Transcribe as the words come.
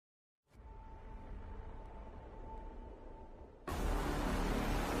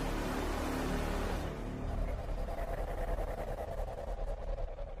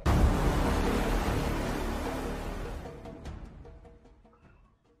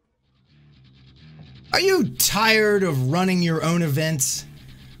Are you tired of running your own events?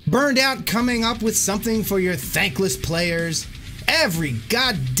 Burned out coming up with something for your thankless players every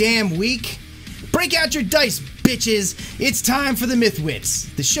goddamn week? Break out your dice, bitches! It's time for the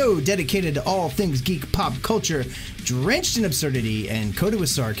MythWits, the show dedicated to all things geek pop culture, drenched in absurdity and coated with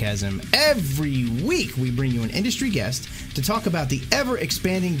sarcasm. Every week we bring you an industry guest to talk about the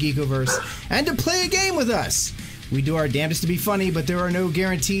ever-expanding Geekoverse and to play a game with us. We do our damnedest to be funny, but there are no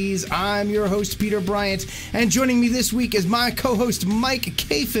guarantees. I'm your host, Peter Bryant, and joining me this week is my co-host, Mike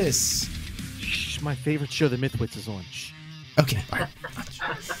Kafis. Shh, my favorite show, The MythWits, is on. Shh. Okay. All right.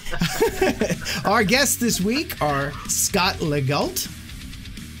 Our guests this week are Scott Legault.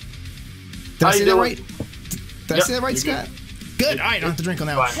 Did I say that right? Did I say that right, Scott? Good. All right, I don't have to drink on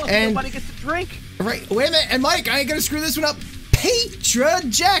that one. And nobody gets to drink. Right. Wait a minute. And Mike, I ain't going to screw this one up. Petra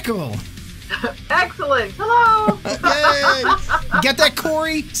Jackl. Excellent. Hello. Yay. You got that,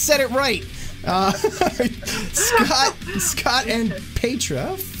 Corey? Said it right. Scott and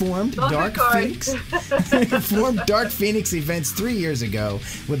Petra formed Dark Pheonix. formed Dark Pheonix Events 3 years ago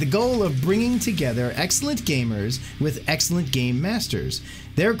with the goal of bringing together excellent gamers with excellent game masters.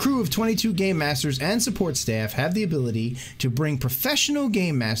 Their crew of 22 game masters and support staff have the ability to bring professional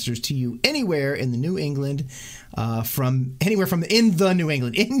game masters to you anywhere in the New England, from New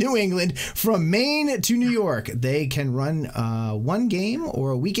England, from Maine to New York. They can run one game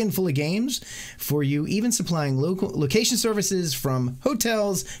or a weekend full of games for you, even supplying location services from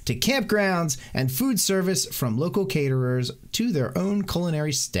hotels to campgrounds and food service from local caterers to their own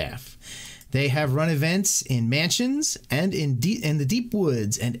culinary staff. They have run events in mansions and in the deep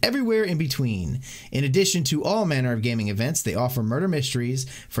woods and everywhere in between. In addition to all manner of gaming events, they offer murder mysteries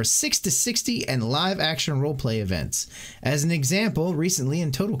for 6 to 60 and live action roleplay events. As an example, recently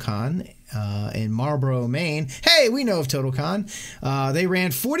in Totalcon in Marlborough, Maine, hey, we know of Totalcon, they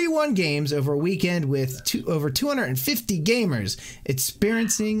ran 41 games over a weekend with over 250 gamers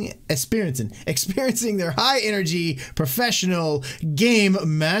experiencing their high energy professional game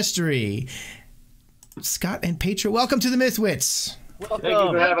mastery. Scott and Petra, welcome to the MythWits. Welcome. Thank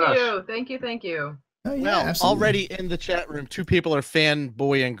you for having us. Thank you. Oh, yeah, well, absolutely. already in the chat room, 2 people are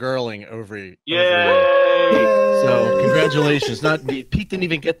fanboy and girling over you. So congratulations. Pete didn't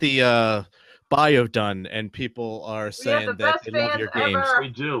even get the bio done, and people are saying that they love your games. Ever. We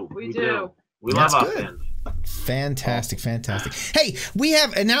do. We That's love our good. fans. Fantastic. Hey, we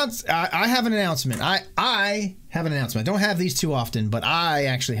have announced. I have an announcement. I have an announcement. I don't have these too often, but I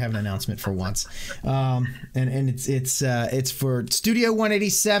actually have an announcement for once. And it's for Studio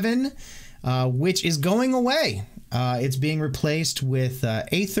 187, which is going away. It's being replaced with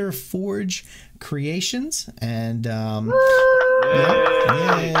Aether Forge Creations, and yay!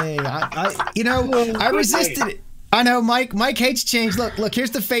 I resisted it. I know Mike hates change. Look, here's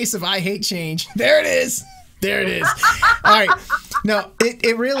the face of I hate change. There it is. All right. No,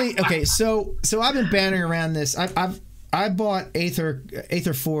 it really okay. So I've been bantering around this. I bought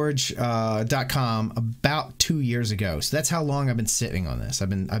aetherforge.com about 2 years ago. So that's how long I've been sitting on this. I've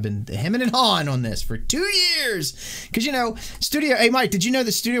been hemming and hawing on this for 2 years. Because hey Mike, did you know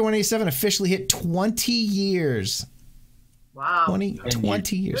that Studio 187 officially hit 20 years? Wow. 20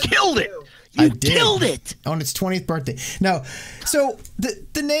 years. Killed it. You killed it on its 20th birthday. No, so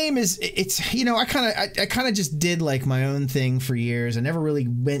the name is I kind of just did like my own thing for years. I never really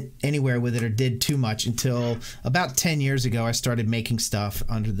went anywhere with it or did too much until about 10 years ago. I started making stuff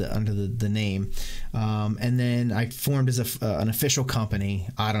under the name, and then I formed as an official company.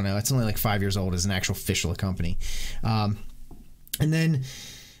 I don't know. It's only like 5 years old as an actual official company, and then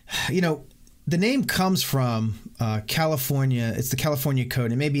the name comes from California. It's the California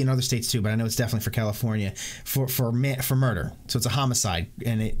code. It may be in other states too, but I know it's definitely for California for murder. So it's a homicide,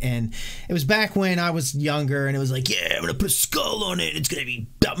 and it was back when I was younger, and it was like, yeah, I'm gonna put a skull on it. It's gonna be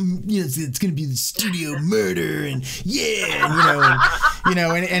it's gonna be the studio murder, and and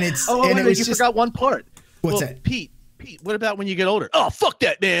it's you forgot one part. What's that, Pete? What about when you get older? Oh, fuck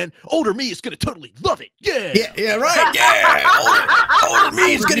that, man. Older me is going to totally love it. Yeah, right. Yeah. Older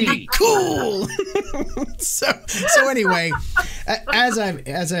me is going to be cool. so anyway, as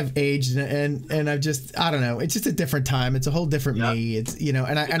I've aged and I've just, I don't know, it's just a different time. It's a whole different me. It's,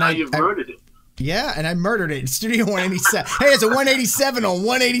 and you've murdered it. Yeah, and I murdered it. Studio 187. Hey, it's a 187 on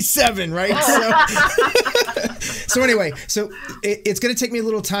 187, right? So anyway, it's going to take me a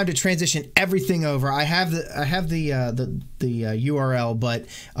little time to transition everything over. I have the URL, but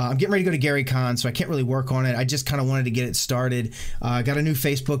I'm getting ready to go to GaryCon, so I can't really work on it. I just kind of wanted to get it started. I got a new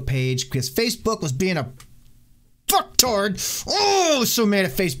Facebook page because Facebook was being a fucktard. Oh, I was so mad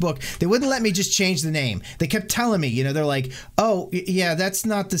at Facebook. They wouldn't let me just change the name. They kept telling me, they're like, oh, yeah, that's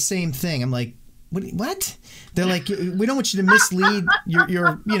not the same thing. I'm like, what? They're like, we don't want you to mislead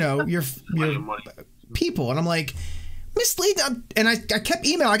your people. And I'm like, mislead? And I kept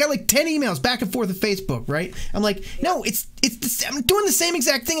emailing. I got like 10 emails back and forth on Facebook, right? I'm like, no, I'm doing the same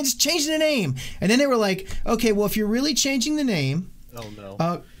exact thing and just changing the name. And then they were like, okay, well, if you're really changing the name, oh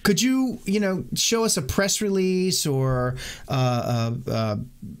no, could you, show us a press release or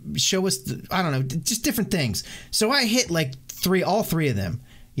show us, I don't know, just different things. So I hit like all three of them.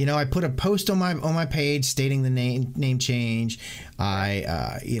 I put a post on my page stating the name change.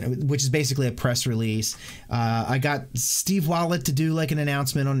 Which is basically a press release. I got Steve Wallet to do like an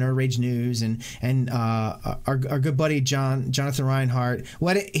announcement on Nerd Rage News, and our good buddy Jonathan Reinhardt.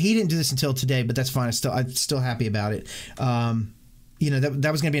 Well, he didn't do this until today, but that's fine. I'm still happy about it.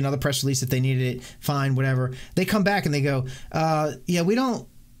 That was going to be another press release if they needed it. Fine, whatever. They come back and they go, yeah, we don't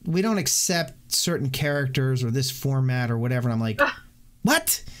accept certain characters or this format or whatever. And I'm like,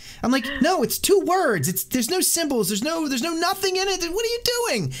 what? I'm like, no, it's 2 words. There's no symbols. There's no nothing in it. What are you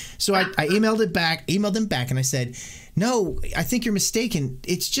doing? So I emailed them back, and I said, no, I think you're mistaken.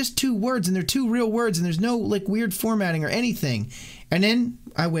 It's just 2 words, and they're 2 real words, and there's no like weird formatting or anything. And then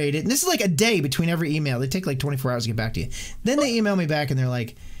I waited, and this is like a day between every email. They take like 24 hours to get back to you. Then they email me back, and they're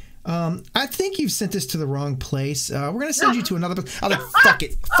like, I think you've sent this to the wrong place. We're going to send you to another place. I'm like,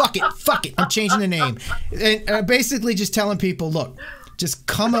 fuck it. I'm changing the name. And I'm basically just telling people, look, just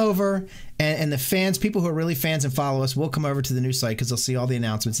come over, and the fans, people who are really fans and follow us, will come over to the new site because they'll see all the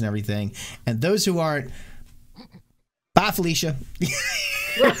announcements and everything. And those who aren't, bye, Felicia. You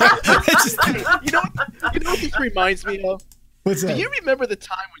know what this reminds me of? What's that? Do you remember the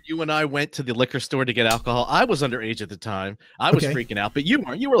time when you and I went to the liquor store to get alcohol? I was underage at the time. I was freaking out, but you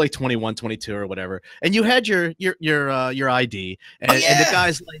weren't. You were like 21, 22 or whatever, and you had your ID, and, and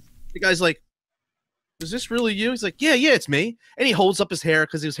the guy's like, is this really you? He's like, yeah, it's me. And he holds up his hair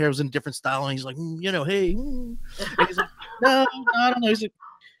because his hair was in a different style. And he's like, hey. And he's like, no, I don't know.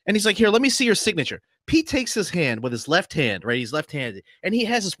 He's like, here, let me see your signature. Pete takes his hand with his left hand, right? He's left-handed. And he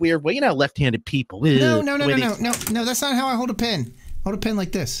has this weird way. Left-handed people. No, that's not how I hold a pen. Hold a pen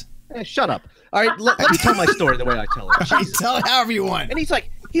like this. Shut up. All right, let me tell my story the way I tell it. You tell it however you want. And he's like,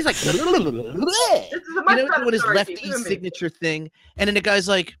 doing his lefty signature thing. And then the guy's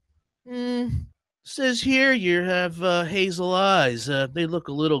like, says here you have hazel eyes. They look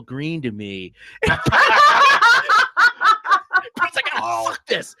a little green to me. He's like, oh, fuck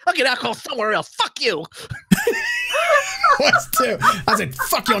this. I'll get alcohol somewhere else. Fuck you. What's two? I was like,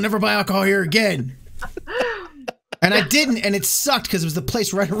 fuck you. I'll never buy alcohol here again. And I didn't, and it sucked because it was the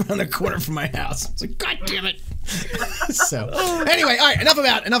place right around the corner from my house. I was like, God damn it. So anyway, all right, enough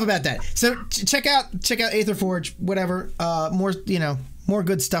about that. So check out Aetherforge, whatever. More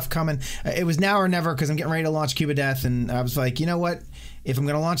good stuff coming. It was now or never because I'm getting ready to launch Cuba Death, and I was like, you know what? If I'm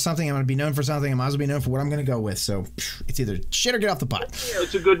going to launch something, I'm going to be known for something. I might as well be known for what I'm going to go with. So it's either shit or get off the pot.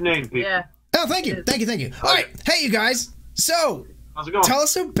 It's a good name, Pete. Yeah. Oh, thank you. All right, hey, you guys. So how's it going? Tell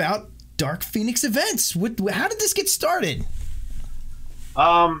us about Dark Pheonix Events. How did this get started?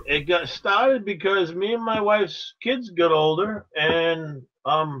 It got started because me and my wife's kids got older, and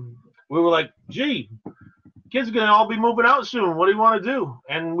we were like, gee, kids are gonna all be moving out soon. What do you want to do?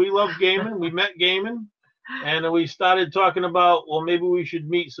 And we love gaming. We met gaming, and we started talking about, well, maybe we should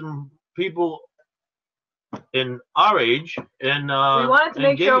meet some people in our age. And we wanted to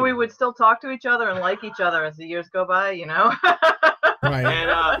make sure we would still talk to each other and like each other as the years go by, Right.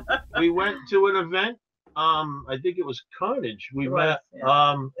 And we went to an event. I think it was Carnage. We met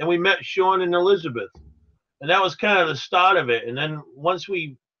Sean and Elizabeth, and that was kind of the start of it. And then once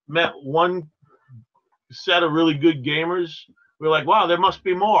we met one set of really good gamers, we were like, wow, there must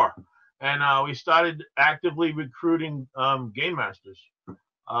be more. And we started actively recruiting game masters.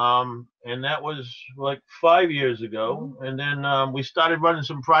 And that was like 5 years ago. And then we started running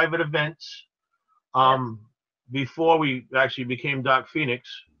some private events before we actually became Dark Pheonix.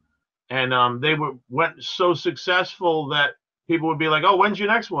 And they went so successful that people would be like, oh, when's your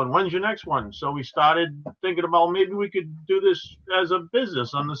next one? When's your next one? So we started thinking about maybe we could do this as a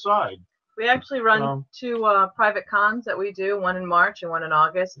business on the side. We actually run two private cons that we do, one in March and one in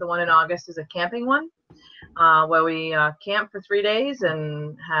August. The one in August is a camping one where we camp for 3 days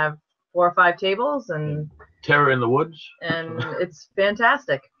and have 4 or 5 tables and terror in the woods. And it's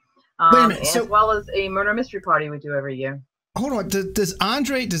fantastic. Wait a minute, as well as a murder mystery party we do every year. Hold on. Does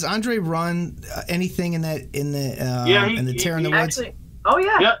Andre run anything in the Terror in the Woods? Oh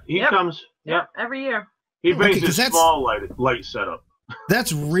yeah. Yeah, he comes. Yeah, every year. He brings his small light setup.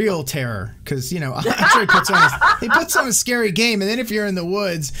 That's real terror, because Andre puts on a scary game, and then if you're in the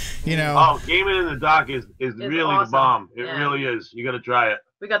woods, Oh, gaming in the dark is really awesome. The bomb. It really is. You got to try it.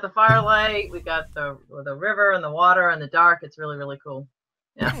 We got the firelight, we got the river and the water and the dark. It's really, really cool.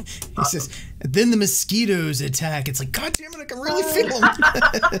 Yeah. He says, then the mosquitoes attack. It's like, God damn it, I can really feel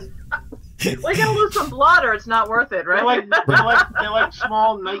them. Well, you gotta lose some blood or it's not worth it, right? They're like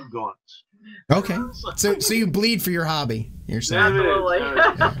small night gaunts. Okay. So you bleed for your hobby, you're saying? Absolutely.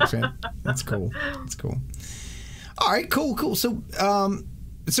 Yeah, that's cool. That's cool. All right, cool. So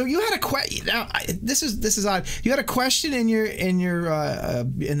so you had a question. Now this is odd. You had a question in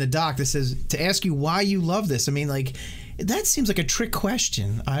the doc that says to ask you why you love this. I mean, like, that seems like a trick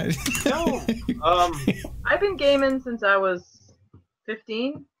question. No. I've been gaming since I was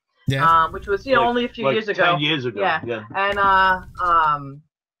 15. Yeah. Which was only a few years ago. 10 years ago. Yeah. And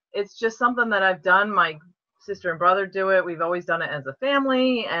it's just something that I've done. My sister and brother do it. We've always done it as a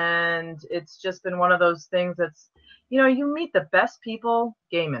family, and it's just been one of those things that's, you meet the best people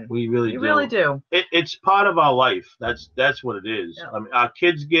gaming. We really do. You really do. It's part of our life. That's what it is. Yeah. I mean, our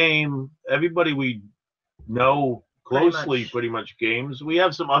kids game. Everybody we know closely pretty much games. We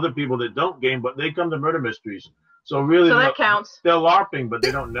have some other people that don't game, but they come to murder mysteries. So really, that counts. They're LARPing, but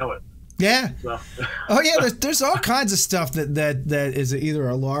they don't know it. Yeah. So. Oh yeah. There's all kinds of stuff that is either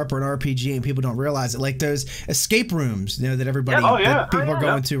a LARP or an RPG, and people don't realize it. Like those escape rooms, that everybody, that people are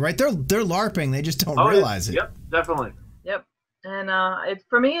going to, right? They're LARPing. They just don't realize it. Yep, definitely. Yep. And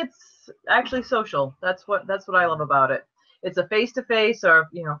for me, it's actually social. That's what I love about it. It's a face-to-face or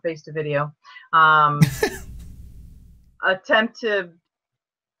face-to-video attempt to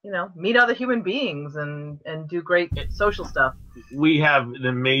meet other human beings and do great social stuff. We have an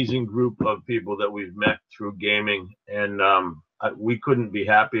amazing group of people that we've met through gaming, and we couldn't be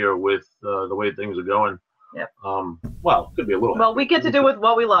happier with the way things are going. Yep. Well, it could be a little. Well, we get to do with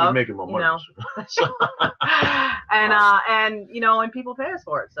what we love. Making more money. And people pay us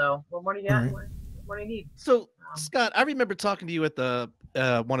for it. So what more do you got? Right. What do you need? So Scott, I remember talking to you at the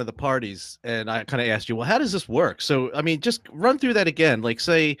one of the parties, and I kind of asked you, well, how does this work? So I mean, just run through that again. Like,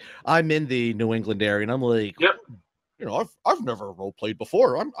 say I'm in the New England area, and I'm like, yep, I've never role played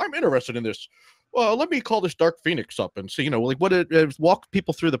before. I'm interested in this. Well, let me call this Dark Pheonix up and see, like what it walk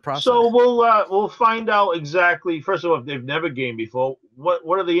people through the process. So we'll find out exactly. First of all, if they've never gamed before,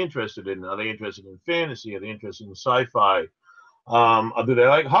 what are they interested in? Are they interested in fantasy? Are they interested in sci-fi? Do they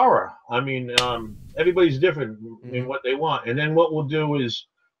like horror? I mean, everybody's different in what they want. And then what we'll do is,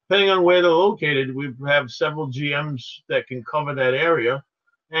 depending on where they're located, we have several GMs that can cover that area,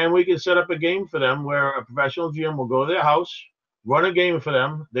 and we can set up a game for them where a professional GM will go to their house, run a game for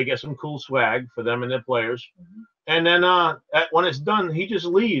them. They get some cool swag for them and their players. And then when it's done, he just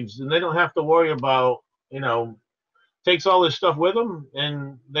leaves, and they don't have to worry about, takes all this stuff with them,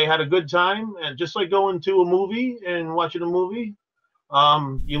 and they had a good time. And just like going to a movie and watching a movie,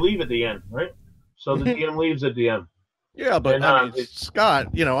 you leave at the end, right? So the DM leaves at the end. Yeah, but I mean, Scott,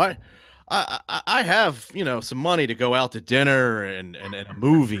 I have, some money to go out to dinner and a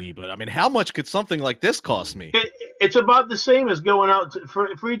movie, but I mean, how much could something like this cost me? It's about the same as going out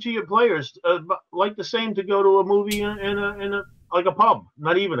for each of your players, like the same to go to a movie in a pub,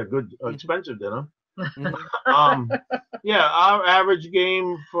 not even a good expensive dinner. Yeah, our average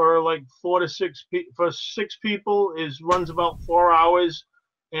game for like 4 to 6 for 6 people runs about 4 hours,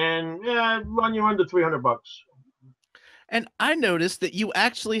 and run you under $300. And I noticed that you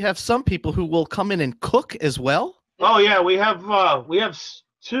actually have some people who will come in and cook as well. Oh yeah, we have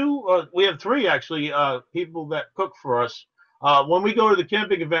 3 actually people that cook for us. When we go to the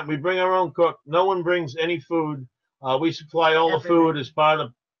camping event, we bring our own cook. No one brings any food. We supply all the food as part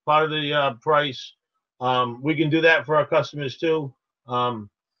of the price. We can do that for our customers too.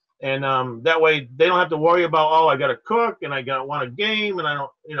 That way they don't have to worry about, I got to cook and I want a game and I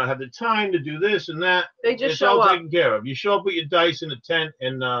don't, have the time to do this and that. They just show up. It's all taken care of. You show up with your dice in a tent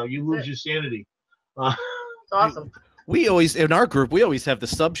and you lose your sanity. It's awesome. We always, in our group, have the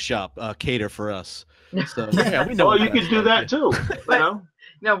sub shop cater for us. So yeah, we know. Well, you could do that too.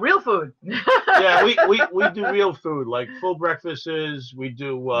 No, real food. Yeah, we do real food, like full breakfasts. We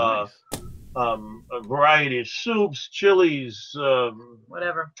do nice. A variety of soups, chilies,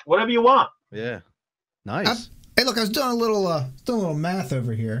 whatever you want. Yeah, nice. Hey, look, I was doing a little math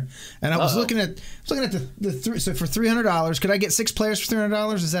over here, and I was looking at the three. So for $300, could I get 6 players for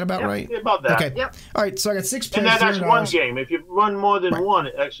 $300? Is that about right? About that. Okay. Yep. All right. So I got 6 players. And that's one game. If you run more than one,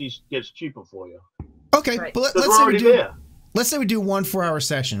 it actually gets cheaper for you. Okay, but let's say we do. let's say we do 1 4-hour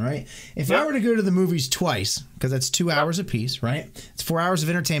session, right? If I were to go to the movies twice, because that's 2 hours apiece, right? It's 4 hours of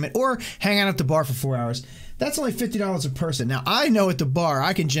entertainment, or hang out at the bar for 4 hours. That's only $50 a person. Now I know at the bar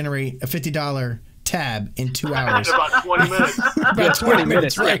I can generate a $50 tab in 2 hours. About 20 minutes. About 20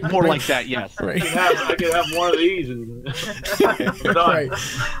 minutes, right? More like that, yes. Right. I could have one of these and right.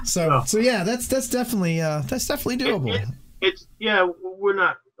 So yeah, that's definitely doable. We're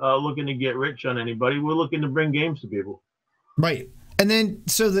not looking to get rich on anybody. We're looking to bring games to people. Right. And then,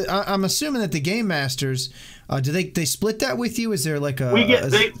 so I'm assuming that the game masters, do they split that with you? Is there like a?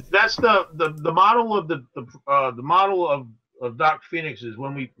 That's the model of the model of Dark Pheonix is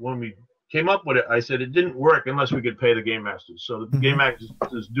when we came up with it. I said it didn't work unless we could pay the game masters. So the game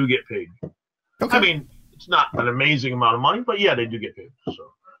masters do get paid. Okay. I mean, it's not an amazing amount of money, but yeah, they do get paid.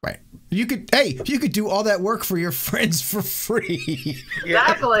 So. Right. You could do all that work for your friends for free.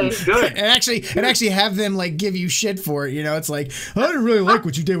 Exactly. Good. and actually have them like give you shit for it. You know, it's like, I didn't really like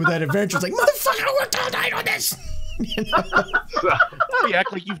what you did with that adventure. It's like, motherfucker, I worked all night on this. You know? You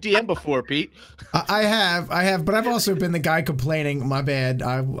act like you've DM'd before, Pete. I have, but I've also been the guy complaining. My bad.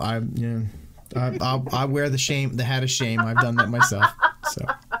 I wear the hat of shame. I've done that myself. So.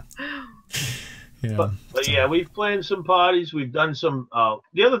 Yeah. But yeah, we've planned some parties. We've done some.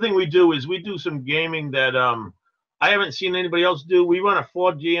 The other thing we do is we do some gaming that I haven't seen anybody else do. We run a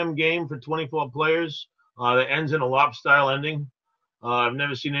 4 GM game for 24 players that ends in a lop style ending. I've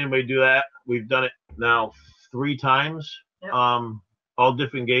never seen anybody do that. We've done it now 3 times. Yep. All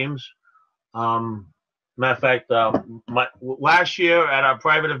different games. Matter of fact, last year at our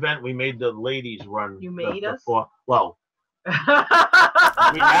private event, we made the ladies run. You made us? Well.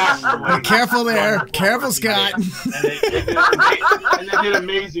 We asked the careful there, careful, Scott. And they did an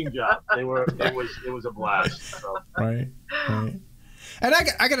amazing job. It was a blast. So. Right. And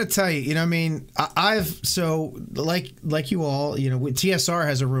I got to tell you, you know, I mean, like you all, you know, TSR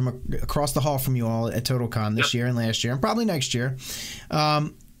has a room across the hall from you all at Totalcon this year and last year and probably next year.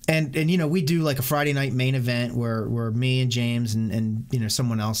 And you know, we do like a Friday night main event where me and James and you know,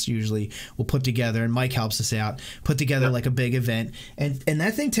 someone else usually will put together, and Mike helps us out, put together like a big event, and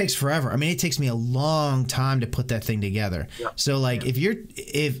that thing takes forever. I mean, it takes me a long time to put that thing together. So like if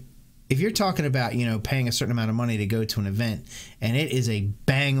you're talking about, you know, paying a certain amount of money to go to an event, and it is a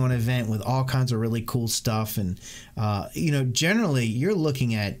bang on event with all kinds of really cool stuff, and you know, generally you're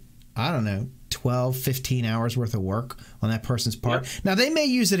looking at, I don't know, 12, 15 hours worth of work on that person's part. Now they may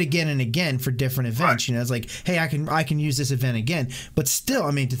use it again and again for different events. You know, it's like, hey, I can use this event again. But still,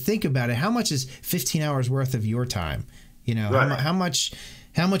 I mean, to think about it, how much is 15 hours worth of your time? You know, how much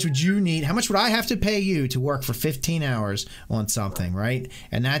would you need? How much would I have to pay you to work for 15 hours on something, right?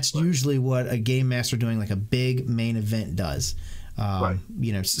 And that's usually what a game master doing like a big main event does.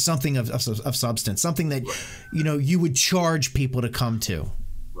 You know, something of substance, something that, you know, you would charge people to come to.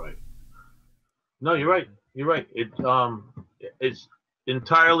 No, you're right. You're right. It's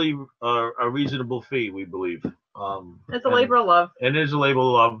entirely a reasonable fee, we believe. It's a labor of love. It is a labor of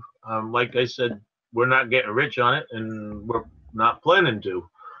love. Like I said, we're not getting rich on it, and we're not planning to.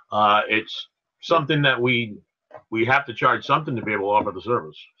 It's something that we have to charge something to be able to offer the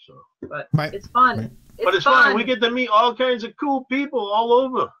service. So, but it's fun. Right. It's fun. We get to meet all kinds of cool people all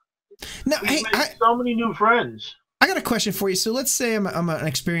over. No, we make so many new friends. I got a question for you. So let's say I'm an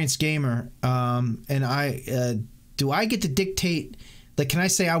experienced gamer, and do I get to dictate? Like, can I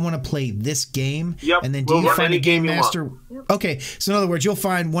say I want to play this game? Yep. And then do you find a game master? Okay. So in other words, you'll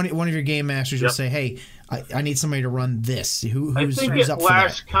find one of your game masters. You'll say, hey, I need somebody to run this. Who's up for that?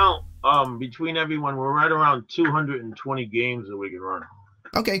 Last count, between everyone, we're right around 220 games that we can run.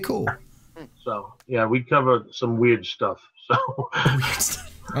 Okay, cool. So yeah, we cover some weird stuff. So.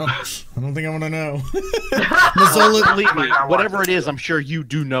 Oh, I don't think I want to know. Whatever it is, I'm sure you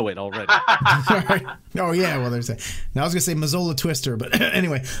do know it already. Right. Oh yeah, well there's that. Now I was gonna say Mazzola Twister, but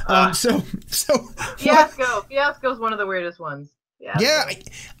anyway. So Fiasco's one of the weirdest ones. Yeah,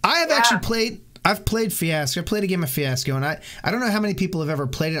 I have actually played. I've played Fiasco. I played a game of Fiasco, and I don't know how many people have ever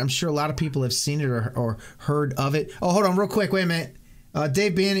played it. I'm sure a lot of people have seen it or heard of it. Oh, hold on, real quick. Wait a minute.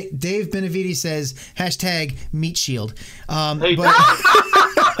 Dave Benavides says hashtag meat shield. Hey, but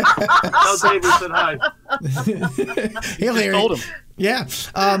tell Dave we said hi. Hail Larry. Told him. Yeah.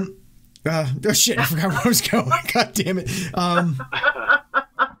 Oh shit! I forgot where I was going. God damn it.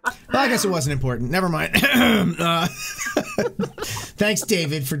 Well, I guess it wasn't important. Never mind. Thanks,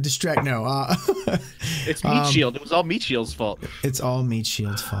 David, for distract. No, it's Meat Shield. It was all Meat Shield's fault. It's all Meat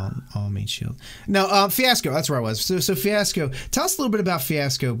Shield's fault. All Meat Shield. No, Fiasco. That's where I was. So Fiasco. Tell us a little bit about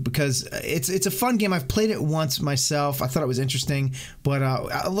Fiasco, because it's a fun game. I've played it once myself. I thought it was interesting, but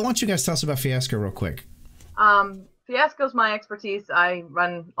I want you guys to tell us about Fiasco real quick. Fiasco's my expertise. I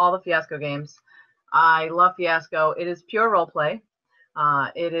run all the Fiasco games. I love Fiasco. It is pure role play.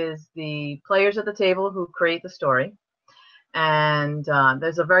 It is the players at the table who create the story. And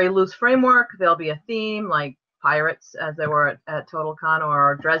there's a very loose framework. There'll be a theme like pirates, as they were at Totalcon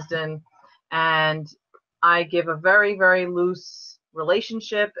or Dresden. And I give a very, very loose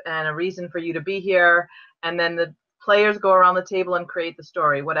relationship and a reason for you to be here. And then the players go around the table and create the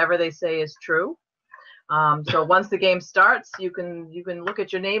story. Whatever they say is true. So once the game starts, you can look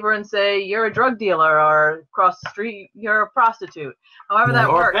at your neighbor and say you're a drug dealer, or across the street you're a prostitute. However that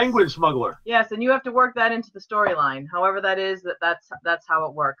works. Or a penguin smuggler. Yes, and you have to work that into the storyline. However that is, that's how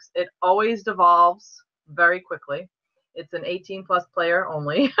it works. It always devolves very quickly. It's an 18+ player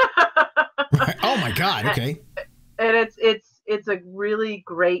only. Oh my God! Okay. And it's a really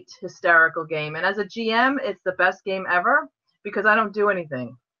great hysterical game. And as a GM, it's the best game ever because I don't do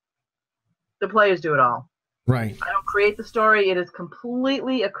anything. The players do it all. Right. I don't create the story. It is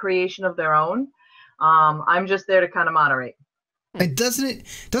completely a creation of their own. I'm just there to kind of moderate. And doesn't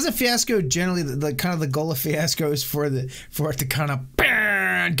Fiasco generally the kind of the goal of Fiasco is for it to kind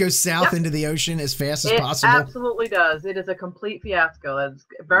of go south into the ocean as fast as possible? It absolutely does. It is a complete fiasco. It's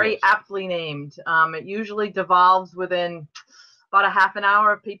very aptly named. It usually devolves within about a half an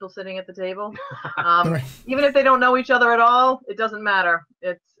hour of people sitting at the table. Right. Even if they don't know each other at all, it doesn't matter.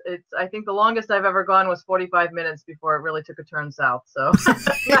 I think the longest I've ever gone was 45 minutes before it really took a turn south. So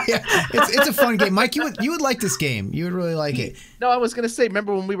yeah, it's a fun game. Mike, you would like this game. You would really like it. No, I was gonna say,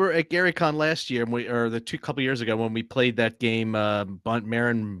 remember when we were at GaryCon last year, or couple years ago when we played that game,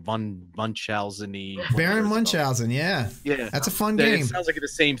 Baron von Munchausen. Baron Munchausen, yeah, that's a fun game. It sounds like the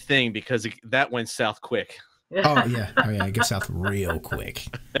same thing because that went south quick. Oh yeah, it goes south real quick.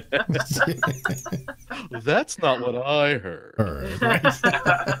 That's not what I heard. Right?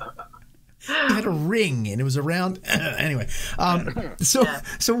 It had a ring and it was around. Anyway, so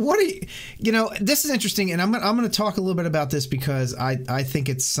what do you? This is interesting, and I'm going to talk a little bit about this because I think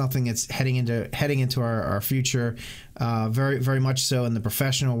it's something that's heading into our future, very very much so in the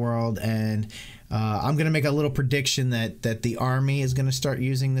professional world, and I'm going to make a little prediction that the Army is going to start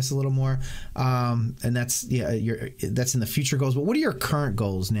using this a little more, and that's in the future goals. But what are your current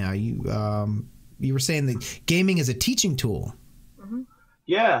goals now? You were saying that gaming is a teaching tool. Mm-hmm.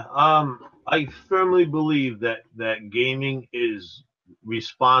 Yeah, I firmly believe that gaming is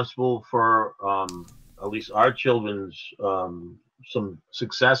responsible for at least our children's some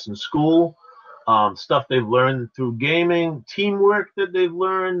success in school. Stuff they've learned through gaming, teamwork that they've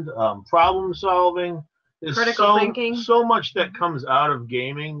learned, problem solving. There's critical thinking. So much that comes out of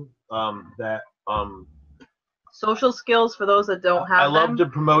gaming social skills for those that don't have I love to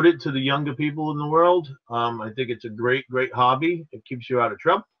promote it to the younger people in the world. I think it's a great hobby. It keeps you out of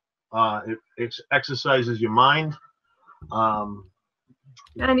trouble. It exercises your mind.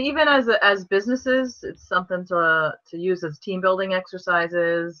 And even as businesses, it's something to use as team building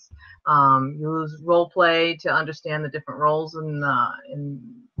exercises. Use role play to understand the different roles in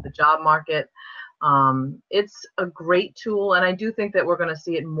the job market. It's a great tool, and I do think that we're going to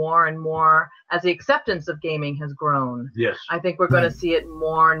see it more and more as the acceptance of gaming has grown. Yes, I think we're going to see it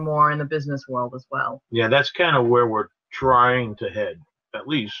more and more in the business world as well. Yeah, that's kind of where we're trying to head, at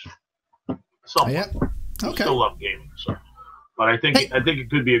least. Yeah. Okay. Still love gaming, so. But I think it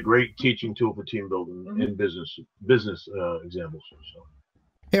could be a great teaching tool for team building and business examples. So.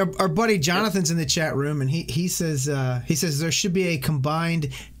 Hey, our buddy Jonathan's in the chat room, and he says there should be a combined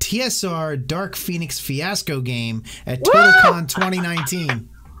TSR Dark Pheonix Fiasco game at Totalcon 2019. You're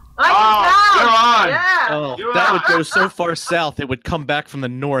on. Yeah. Oh, that would go so far south, it would come back from the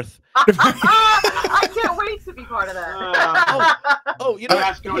north. I can't wait to be part of that.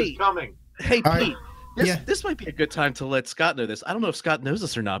 Fiasco is coming. Hey, Pete. Right. This might be a good time to let Scott know this. I don't know if Scott knows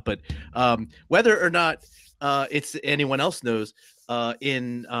this or not, but whether or not it's anyone else knows,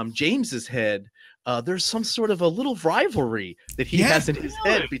 in James's head, there's some sort of a little rivalry that he has in his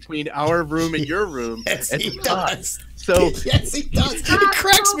head between our room and your room. Yes, he does. So yes, he does. It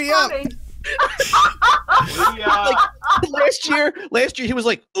cracks me up. Last year he was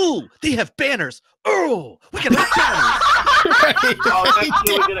like, "Ooh, they have banners. Oh, we can have banners." Next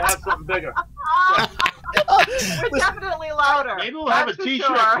year we're gonna have something bigger. We're definitely louder. Maybe we'll have a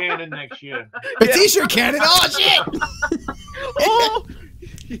T-shirt cannon next year. A T-shirt cannon? Oh shit! Oh,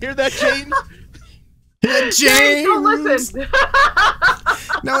 you hear that, James? James, listen.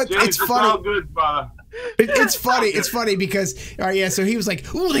 No, it's funny. All good, father. It's funny. It's funny because so he was like,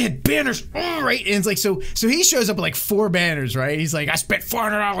 "Oh, they had banners, right?" And it's like, so he shows up with like 4 banners, right? He's like, "I spent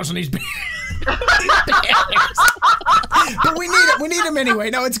 $400 on these banners." But we need them anyway.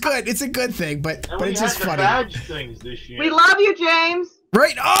 No, it's good. It's a good thing, but it's just funny. Badge things this year. We love you, James.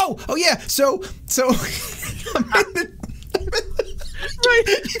 Right? Oh yeah. So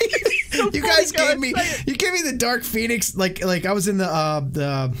you guys gave me the Dark Pheonix like I was in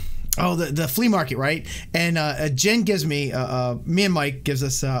the flea market, right? And Jen gives me me and Mike gives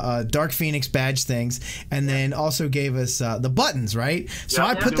us Dark Pheonix badge things, and then also gave us the buttons, right? So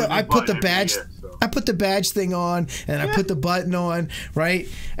I put the badge. I put the badge thing on, and I put the button on, right?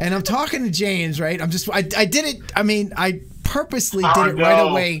 And I'm talking to James, right? I did it. I mean, I purposely did it right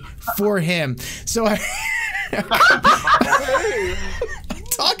away for him. So I'm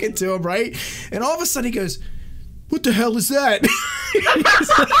talking to him, right? And all of a sudden he goes, "What the hell is that?"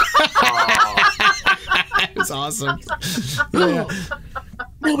 It's awesome. Yeah.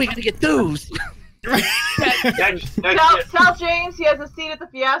 No, we gotta get those. Tell James he has a seat at the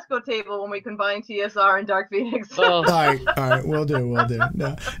fiasco table when we combine TSR and Dark Pheonix. All right, we'll do.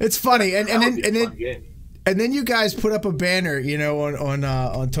 No, it's funny, and then you guys put up a banner, you know,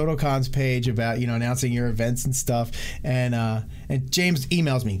 on Totalcon's page about, you know, announcing your events and stuff, and James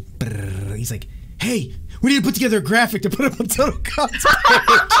emails me. He's like, "Hey, we need to put together a graphic to put up on Totalcon's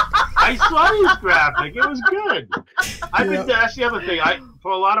page." I saw his graphic. It was good. That's the other thing.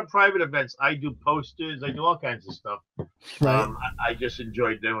 For a lot of private events, I do posters. I do all kinds of stuff. Right. I just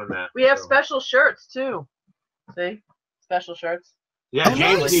enjoy doing that. We have special shirts too. See, special shirts. Yeah,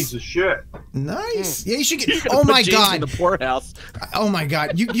 James nice. Needs a shirt. Nice. Yeah, you should get. Oh my James God. In the poorhouse. Oh my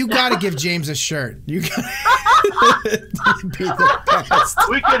God. You got to give James a shirt. You got to be the best.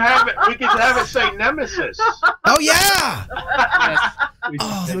 We could have it. We could have it say Nemesis. Oh yeah. Yes.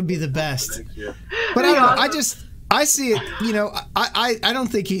 Oh, that would be the best. But I see it, you know, I don't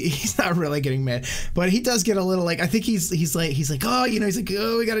think he's not really getting mad, but he does get a little like, I think he's like, oh, you know, he's like,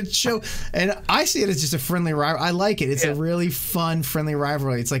 oh, we got to show. And I see it as just a friendly rivalry. I like it. It's a really fun, friendly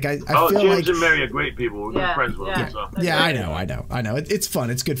rivalry. It's like, I feel James like. James and Mary are great people. We're good friends with them. So. Yeah, I know. It's fun.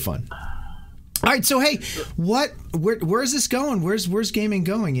 It's good fun. All right, so hey, where's this going? Where's gaming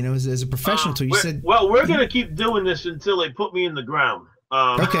going? You know, as a professional tool, you said. Well, we're gonna keep doing this until they put me in the ground.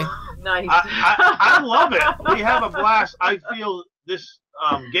 Okay. Nice. I love it. We have a blast. I feel this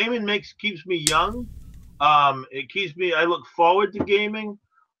gaming keeps me young. It keeps me. I look forward to gaming.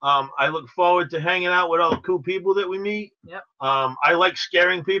 I look forward to hanging out with all the cool people that we meet. Yep. I like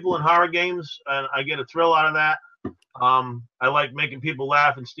scaring people in horror games, and I get a thrill out of that. I like making people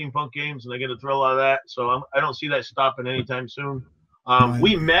laugh in steampunk games, and I get a thrill out of that. So I don't see that stopping anytime soon.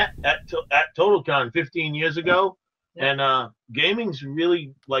 We met at Totalcon 15 years ago, and gaming's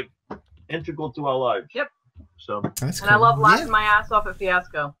really like integral to our lives. Yep. So that's cool. And I love laughing my ass off at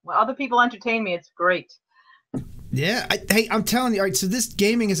Fiasco. When other people entertain me, it's great. Yeah, hey, I'm telling you. All right, so this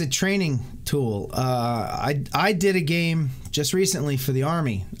gaming is a training tool. I did a game just recently for the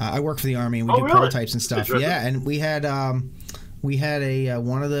Army. I work for the Army, and we do prototypes and stuff. Yeah, and we had a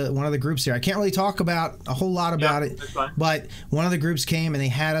one of the groups here. I can't really talk about a whole lot about it, but one of the groups came and they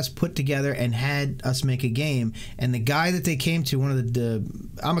had us put together and had us make a game. And the guy that they came to, one of the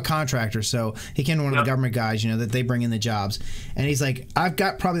I'm a contractor, so he came to one of the government guys, you know, that they bring in the jobs. And he's like, I've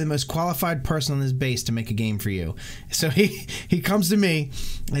got probably the most qualified person on this base to make a game for you. So he comes to me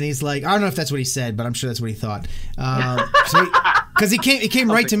and he's like, I don't know if that's what he said, but I'm sure that's what he thought. Because he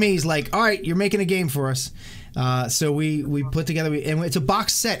came right to me. He's like, all right, you're making a game for us. So we put together, and it's a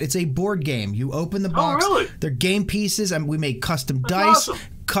box set. It's a board game. You open the box. Oh, really? They're game pieces, and we made custom dice,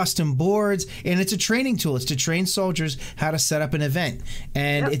 custom boards, and it's a training tool. It's to train soldiers how to set up an event.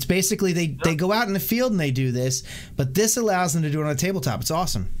 And it's basically they go out in the field and they do this, but this allows them to do it on a tabletop. It's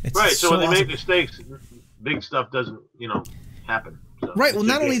awesome. It's so when they make mistakes, big stuff doesn't happen. So right. Well,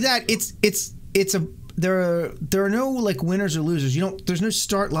 not only that, it's a there are no like winners or losers. There's no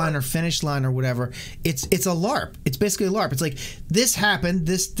start line or finish line or whatever. It's a LARP. It's basically a LARP. It's like this happened,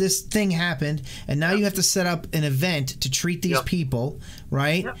 this thing happened, and now you have to set up an event to treat these people,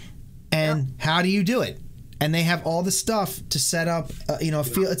 right? And how do you do it? And they have all the stuff to set up, a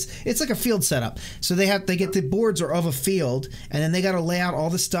field. It's like a field setup. So they get the boards are of a field, and then they got to lay out all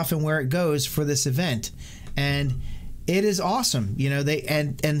the stuff and where it goes for this event, and it is awesome,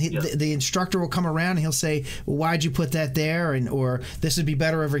 the instructor will come around and he'll say, well, why'd you put that there, or this would be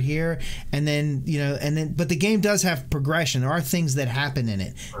better over here, and then but the game does have progression. There are things that happen in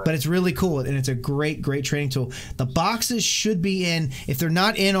it, but it's really cool, and it's a great training tool. The boxes should be in. If they're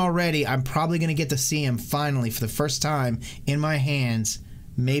not in already, I'm probably going to get to see them finally for the first time in my hands,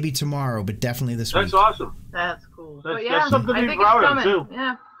 maybe tomorrow, but definitely this week. That's awesome. That's cool. That's something to be proud of too.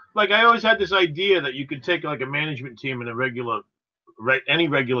 Yeah. Like I always had this idea that you could take like a management team in a regular any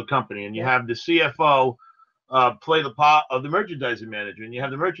regular company, and you have the CFO play the part of the merchandising manager, and you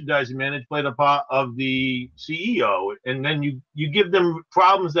have the merchandising manager play the part of the CEO, and then you give them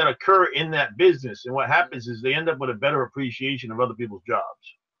problems that occur in that business, and what happens is they end up with a better appreciation of other people's jobs.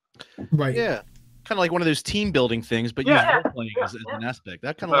 Right. Yeah. Kind of like one of those team building things, but use role playing as an aspect.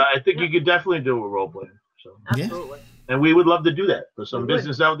 That kind of. I think you could definitely do it with role playing. So. Absolutely. And we would love to do that for some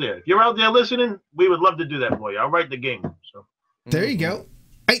business out there. If you're out there listening, we would love to do that for you. I'll write the game. So. There you go.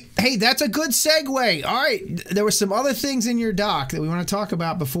 Hey, that's a good segue. All right, there were some other things in your doc that we want to talk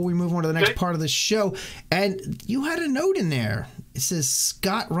about before we move on to the next part of the show. And you had a note in there. It says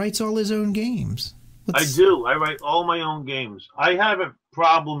Scott writes all his own games. I do. I write all my own games. I have a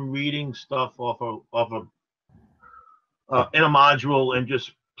problem reading stuff off of in a module and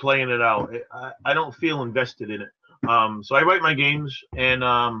just playing it out. I don't feel invested in it. So I write my games, and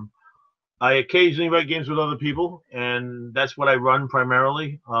I occasionally write games with other people, and that's what I run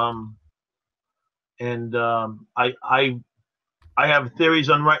primarily. I have theories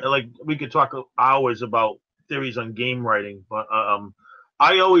on writing. Like, we could talk hours about theories on game writing, but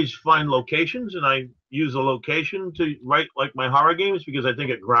I always find locations, and I use a location to write like my horror games because I think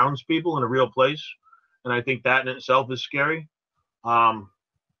it grounds people in a real place, and I think that in itself is scary.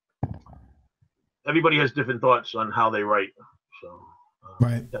 Everybody has different thoughts on how they write, so.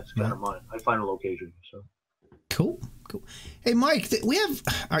 Right. That's kind of mine. I find a location. So cool. Hey, Mike, we have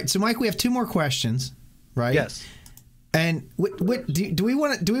Mike, we have 2 more questions, right? Yes. And do we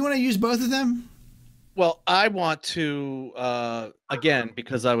want to use both of them? Well, I want to again,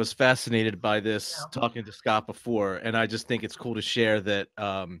 because I was fascinated by this talking to Scott before, and I just think it's cool to share that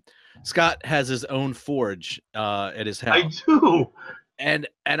Scott has his own forge at his house. I do. And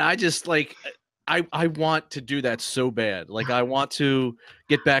I just like. I want to do that so bad. Like, I want to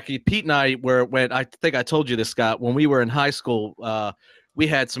get back. Pete and I I think I told you this, Scott, when we were in high school, we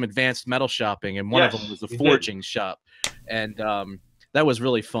had some advanced metal shopping, and one of them was a forging shop. And that was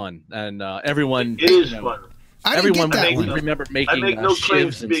really fun. And everyone. It is fun. Everyone remembered making I make no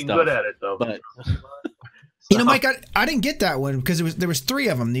claims to being good at it, though. But, you know, Mike, I didn't get that one because there was 3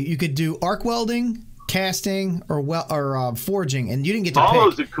 of them. You could do arc welding, casting, or forging, and you didn't get to pick. All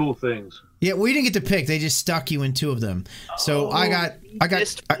those are cool things. Yeah, we didn't get to pick. They just stuck you in 2 of them. So I got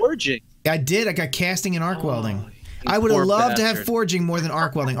forging. I did. I got casting and arc welding. I would have loved to have forging more than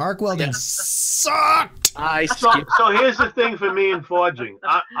arc welding. Arc welding sucked. So here's the thing for me in forging.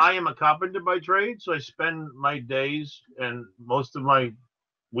 I am a carpenter by trade, so I spend my days and most of my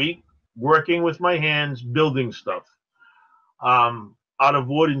week working with my hands, building stuff out of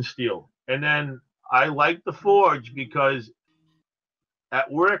wood and steel. And then I like the forge because at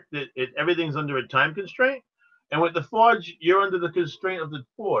work, everything's under a time constraint. And with the forge, you're under the constraint of the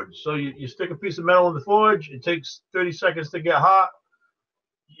forge. So you stick a piece of metal in the forge. It takes 30 seconds to get hot.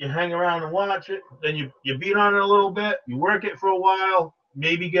 You hang around and watch it. Then you beat on it a little bit. You work it for a while.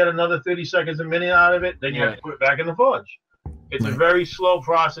 Maybe get another 30 seconds, a minute out of it. Then you have to put it back in the forge. It's a very slow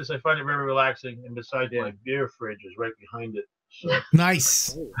process. I find it very relaxing. And besides, my beer fridge is right behind it. So.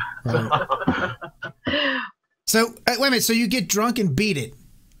 Nice. Right. So wait a minute. So you get drunk and beat it?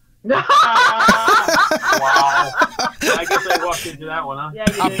 Wow. I guess I walked into that one, huh? Yeah,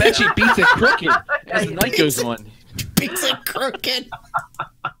 I bet she beats it crooked as the night goes on. Beats it crooked.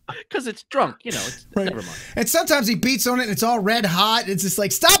 Because it's drunk, you know. Never mind. And sometimes he beats on it and it's all red hot. It's just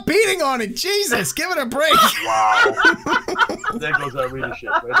like, stop beating on it. Jesus, give it a break. Wow. There goes our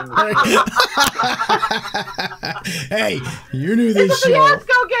readership. Right Hey, you knew this it's show. Let's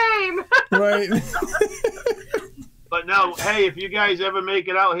go game. Right. But no, hey, if you guys ever make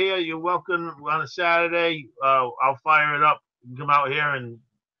it out here, you're welcome on a Saturday. I'll fire it up. Come out here and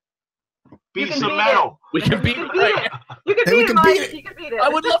beat some metal. We can beat it. Right. You can beat it, Mike. You can beat it. I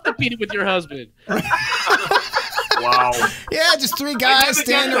would love to beat it with your husband. Wow. Yeah, just 3 guys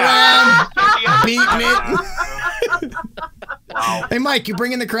standing around beating it. Wow. Hey, Mike, you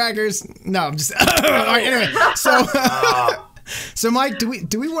bring in the crackers? No, I'm just. All right, anyway, so. So, Mike,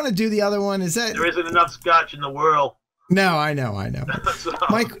 do we want to do the other one? Is that there isn't enough scotch in the world? No, I know. So,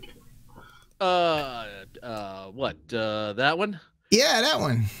 Mike. What? That one? Yeah, that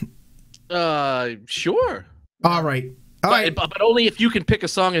one. Sure. All right. All right. But only if you can pick a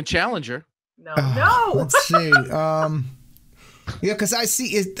song and challenge her. No. Let's see. Yeah, because I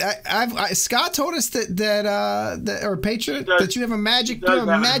see Scott told us that or Petra that you have a magic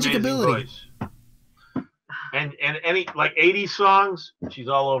ability. Voice. And any like 80s songs, she's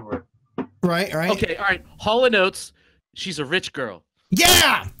all over it. Right. Okay, all right. Hall & Oates, She's a Rich Girl.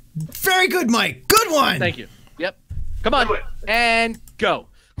 Yeah! Very good, Mike. Good one. Thank you. Yep. Come on. And go.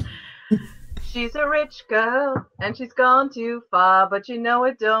 She's a rich girl, and she's gone too far, but you know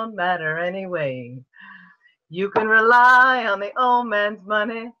it don't matter anyway. You can rely on the old man's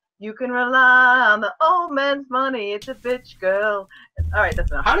money. You can rely on the old man's money. It's a bitch girl. All right,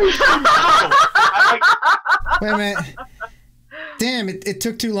 that's enough. How do you know? Wait a minute. Damn, it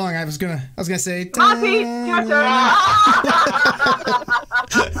took too long. I was gonna say. Monty, your turn.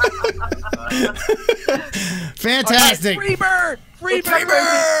 Fantastic. Right, free bird. Free bird.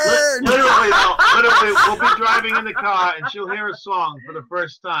 Literally, we'll be driving in the car, and she'll hear a song for the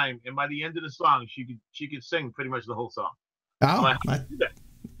first time, and by the end of the song, she could sing pretty much the whole song. Oh,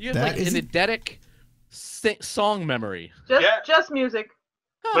 You have like an eidetic song memory. Just music.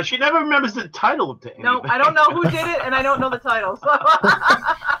 But she never remembers the title of the anything. No, I don't know who did it, and I don't know the title. So.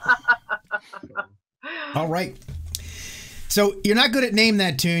 All right. So you're not good at name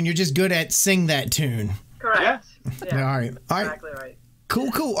that tune. You're just good at sing that tune. Correct. Yeah. All right. Exactly right.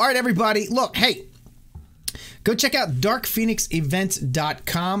 Cool. All right, everybody. Look, hey, go check out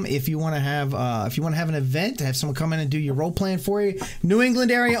darkpheonixevents.com if you want to have an event, have someone come in and do your role playing for you. New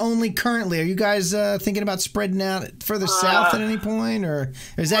England area only currently. Are you guys thinking about spreading out further south at any point, or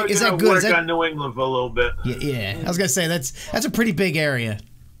is that good? Work on New England for a little bit. Yeah. I was gonna say that's a pretty big area.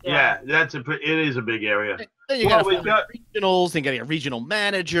 Yeah, it is a big area. Then you got regionals and getting regional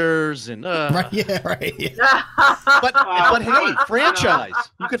managers and right. But hey, franchise.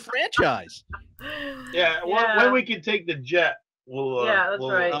 You could franchise. Yeah, when we can take the jet,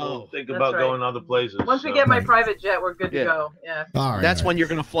 we'll think about going other places. Once we get my private jet, we're good to go. Yeah. All right. That's when you're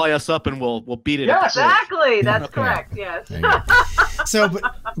going to fly us up and we'll beat it. Yeah, exactly. That's correct. Yes. So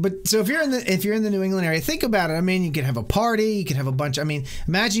if you're in the New England area, think about it. I mean, you could have a party. You could have a bunch. I mean,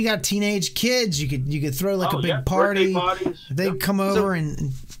 imagine you got teenage kids. You could throw like a big party. They come over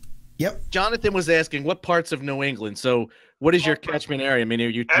and. Yep. Jonathan was asking what parts of New England. So what is your catchment area? I mean, are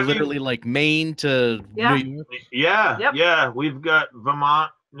you literally like Maine to New York? Yeah. We've got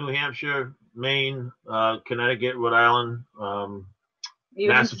Vermont, New Hampshire, Maine, Connecticut, Rhode Island,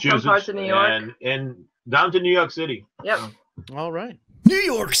 Massachusetts, some parts of New York, and down to New York City. Yep. All right. New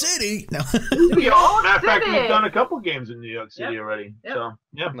York City. No. New York Matter of fact, City. we've done a couple games in New York City already. Yep. So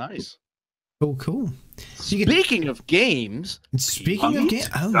yeah, nice. Oh, cool. Speaking of games. All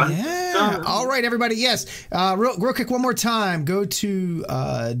right, everybody. Yes. Real quick, one more time. Go to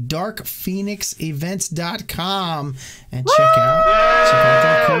darkpheonixevents.com and check out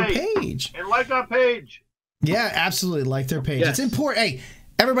their cool page. And like our page. Yeah, absolutely. Like their page. Yes. It's important. Hey,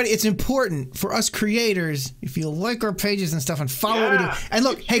 everybody, it's important for us creators, if you like our pages and stuff and follow what we do. And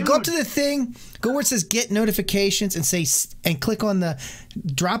look, hey, go up to the thing, go where it says get notifications and click on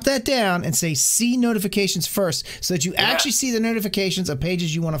drop that down and say see notifications first so that you actually see the notifications of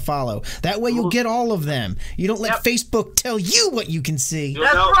pages you want to follow. That way you'll get all of them. You don't let Facebook tell you what you can see.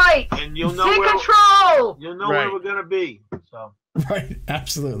 That's right. And you'll know control. You'll know where we're going to be. So. Right,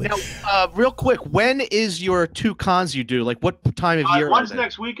 absolutely. Now, real quick, when is your 2 cons you do? Like, what time of year? One's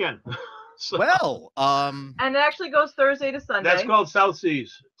next weekend. Well, and it actually goes Thursday to Sunday. That's called South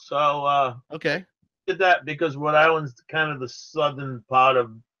Seas. So, okay. Did that because Rhode Island's kind of the southern part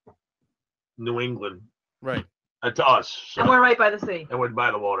of New England, right? To us, and we're right by the sea, and we're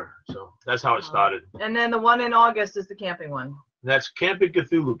by the water. So that's how it started. And then the one in August is the camping one. That's Camping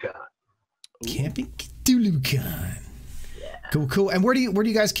Cthulhu-Con. Camping Cthulhu-Con. Cool. And where do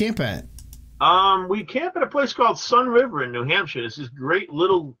you guys camp at? We camp at a place called Sun River in New Hampshire. It's this great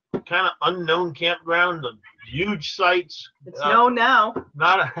little kind of unknown campground, huge sites. It's known now.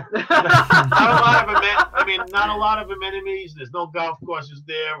 Not a lot of amenities. There's no golf courses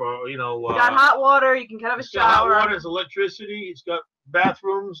there, or you got hot water. You can have a shower. Hot water, there's electricity. It's got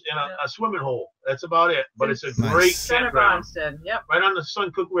bathrooms and a swimming hole. That's about it. But it's a great campground. Yep. Right on the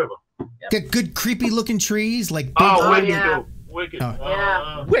Suncook River. Yep. Got good creepy looking trees like big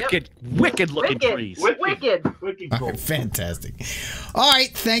wicked. Wicked looking trees. Wicked cool. Right, fantastic. All right,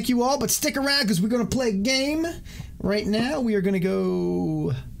 thank you all, but stick around because we're going to play a game right now. We are going to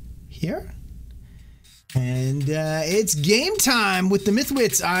go here. And it's game time with the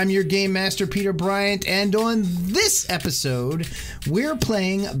MythWits. I'm your game master, Peter Bryant, and on this episode, we're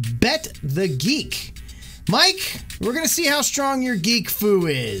playing Bet the Geek. Mike, we're going to see how strong your geek foo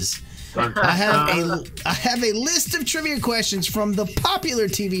is. I have a list of trivia questions from the popular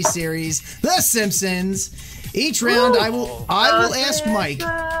TV series The Simpsons. Each round, I will ask Mike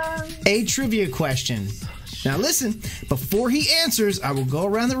a trivia question. Now listen, before he answers, I will go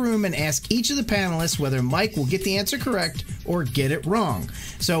around the room and ask each of the panelists whether Mike will get the answer correct or get it wrong.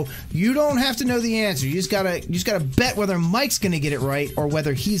 So you don't have to know the answer. You just gotta bet whether Mike's gonna get it right or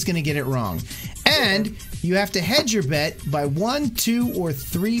whether he's gonna get it wrong. And you have to hedge your bet by 1, 2, or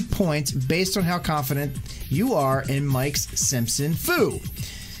 3 points based on how confident you are in Mike's Simpson foo.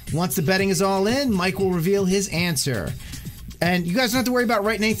 Once the betting is all in, Mike will reveal his answer. And you guys don't have to worry about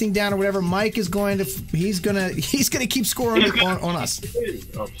writing anything down or whatever. Mike is going to he's gonna keep scoring on us.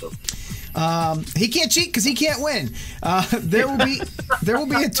 He can't cheat because he can't win. There will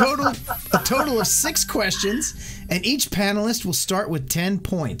be a total of 6 questions, and each panelist will start with 10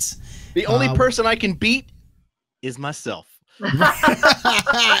 points. The only person I can beat is myself.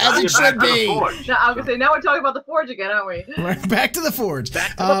 As it should be. Now, I was gonna say, now we're talking about the Forge again, aren't we? Right, back to the Forge.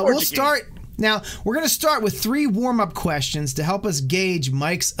 We'll start. Now, we're going to start with 3 warm-up questions to help us gauge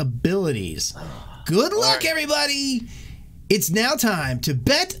Mike's abilities. Good luck, everybody! It's now time to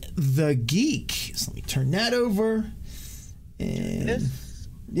bet the geek. So let me turn that over. And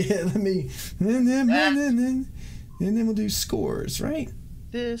yeah, let me... And then we'll do scores, right?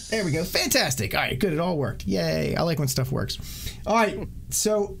 There we go. Fantastic. All right, good. It all worked. Yay. I like when stuff works. All right,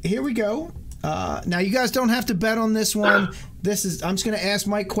 so here we go. Now, you guys don't have to bet on this one. I'm just going to ask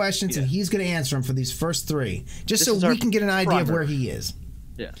Mike questions, and he's going to answer them for these first 3, just so we can get an idea of where he is.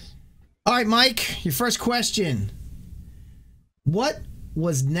 Yes. All right, Mike, your first question. What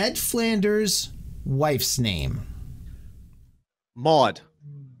was Ned Flanders' wife's name? Maud.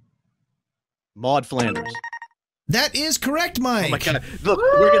 Maud Flanders. That is correct, Mike. Oh my God! Look,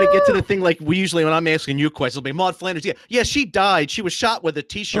 we're gonna get to the thing like we usually when I'm asking you questions. It'll be Maud Flanders. Yeah, she died. She was shot with a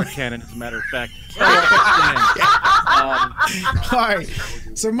T-shirt cannon, as a matter of fact. All right.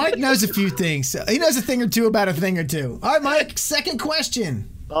 So Mike knows a few things. He knows a thing or two about a thing or two. All right, Mike. Second question.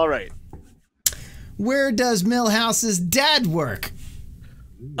 All right. Where does Milhouse's dad work?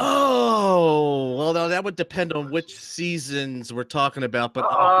 Oh, well, now that would depend on which seasons we're talking about, but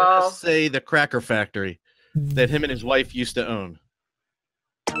I'm gonna say the Cracker Factory that him and his wife used to own.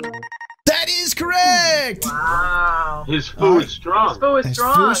 That is correct. Wow. His food is strong. His food is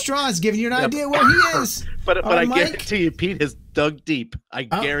strong. Food is strong. It's giving you an idea where he is. But right, I Mike? guarantee you, Pete has dug deep. I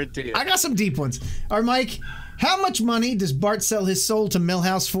guarantee it. I got some deep ones. All right, Mike. How much money does Bart sell his soul to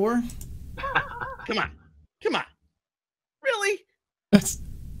Milhouse for? Come on. Really? That's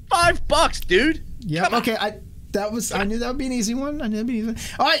 $5, dude. Yeah. Okay. I knew that would be an easy one.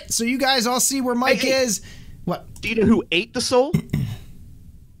 All right. So you guys all see where Mike is. What? Do you know who ate the soul?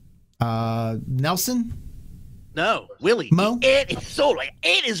 Nelson? No, Willie. Mo? He ate his soul. I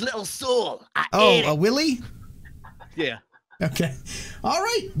ate his little soul. Willie? Yeah. Okay. All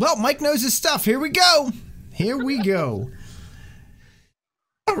right. Well, Mike knows his stuff. Here we go.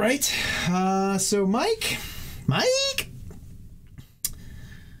 All right. So Mike.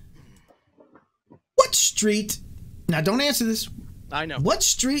 What street? Now, don't answer this. I know. What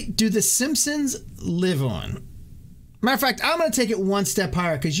street do the Simpsons live on? Matter of fact, I'm going to take it one step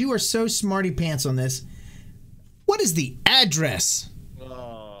higher because you are so smarty pants on this. What is the address?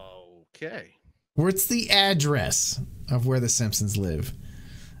 Okay. What's the address of where the Simpsons live?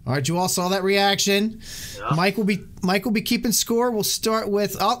 All right, you all saw that reaction. Yeah. Mike will be keeping score. We'll start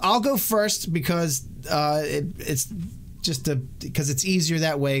with I'll go first because it's just because it's easier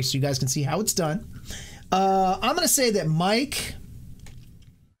that way, so you guys can see how it's done. I'm going to say that Mike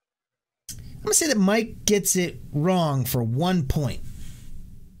gets it wrong for 1 point,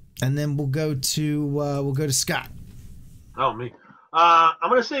 and then we'll go to Scott. Oh, me. I'm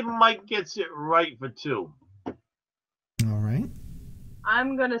gonna say Mike gets it right for 2. All right.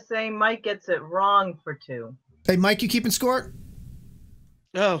 I'm gonna say Mike gets it wrong for 2. Hey, Mike, you keeping score?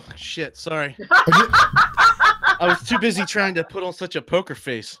 Oh shit! Sorry. I was too busy trying to put on such a poker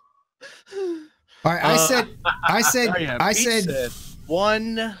face. All right. I said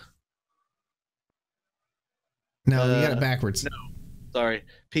 1. No, you got it backwards. No, sorry.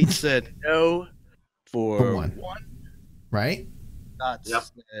 Pete said no for 1. Right? Scott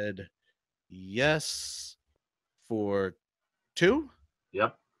said yes for 2.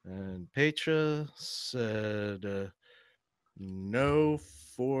 Yep. And Petra said no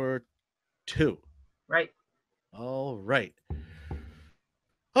for 2. Right. All right.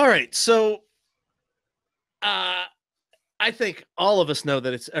 So I think all of us know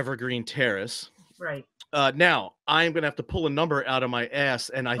that it's Evergreen Terrace. Right. Now, I'm going to have to pull a number out of my ass,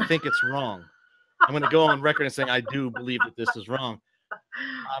 and I think it's wrong. I'm going to go on record and saying I do believe that this is wrong.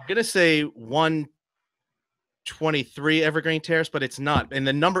 I'm going to say 123 Evergreen Terrace, but it's not. And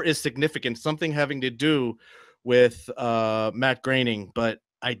the number is significant, something having to do with Matt Groening, but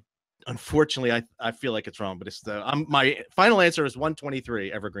unfortunately, I feel like it's wrong. But it's my final answer is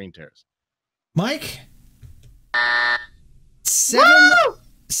 123 Evergreen Terrace. Mike?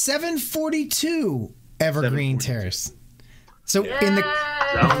 742 Evergreen Terrace. So in the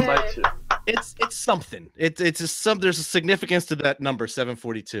down by 2. It's something. It's just some. There's a significance to that number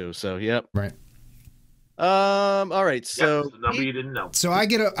 742. So yep. Right. All right. So the number you didn't know. So I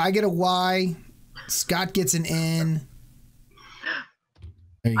get a Y. Scott gets an N.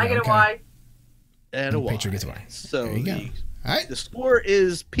 I get a Y. And a Y. Petra gets a Y. So there you go. All right. The score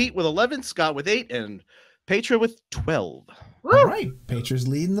is Pete with 11, Scott with 8, and Petra with 12. Woo! All right. Petra's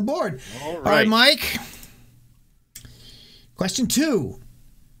leading the board. All All right, Mike. Question 2.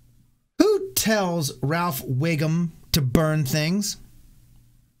 Who tells Ralph Wiggum to burn things?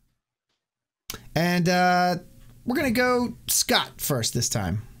 And we're going to go Scott first this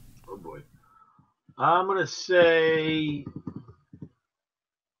time. Oh, boy. I'm going to say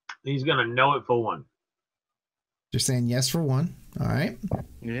he's going to know it for one. Just saying yes for one. All right.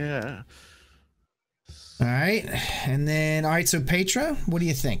 Yeah. All right. And then, all right, so Petra, what do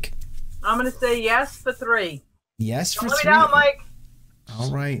you think? I'm going to say yes for 3. Yes for Let 3. me down, Mike.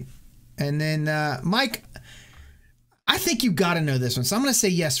 All right. And then, Mike, I think you got to know this one. So I'm going to say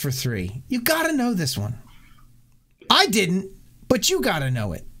yes for 3. You got to know this one. I didn't, but you got to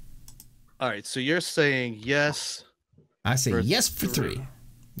know it. All right. So you're saying yes. I say yes for 3.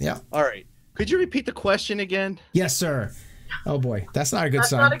 Yeah. All right. Could you repeat the question again? Yes, sir. Oh, boy. That's not a good That's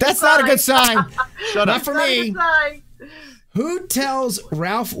sign. not a good That's not a good sign. sign. Shut Not up. for Not a me. good sign. Who tells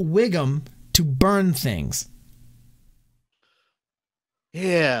Ralph Wiggum to burn things?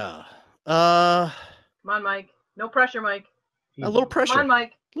 Yeah. Come on, Mike. No pressure, Mike. A little pressure. Come on,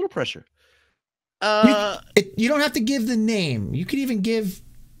 Mike. A little pressure. You don't have to give the name. You could even give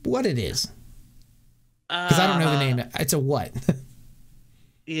what it is. Because I don't know the name. It's a what?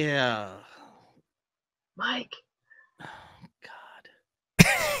 Yeah. Mike.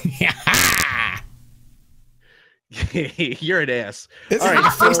 Yeah. You're an ass. This All is right,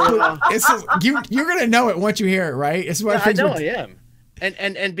 like a Facebook. This is, you're gonna know it once you hear it, right? It's what I know I am.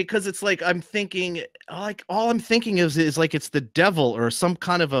 And because it's like I'm thinking, like all I'm thinking is like it's the devil or some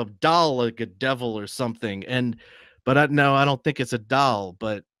kind of a doll, like a devil or something. But I don't think it's a doll.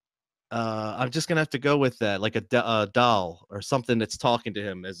 But I'm just gonna have to go with that, like a doll or something that's talking to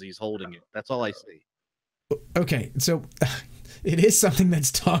him as he's holding it. That's all I see. Okay, so it is something that's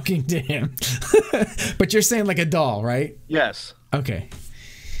talking to him, but you're saying like a doll, right? Yes. Okay,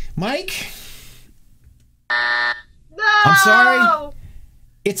 Mike. No! I'm sorry.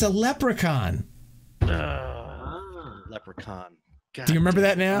 It's a leprechaun. Leprechaun. God Do you remember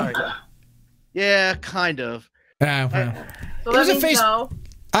that now? damn. Right. Yeah, kind of. So It that was a means no.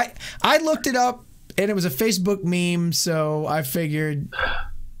 I looked it up and it was a Facebook meme, so I figured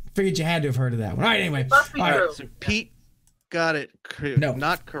you had to have heard of that one. All right, anyway. Must be All true. right. So Pete got it. No.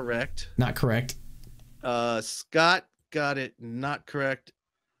 Not correct. Not correct. Scott got it. Not correct.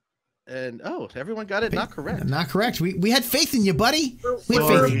 And everyone got it. Not correct. Not correct. We had faith in you, buddy. We had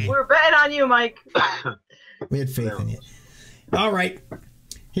faith in you. We're betting on you, Mike. We had faith in you. All right.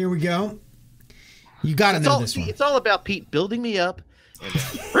 Here we go. You got to know this one. It's all about Pete building me up and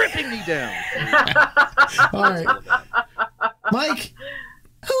ripping me down. All right. Mike,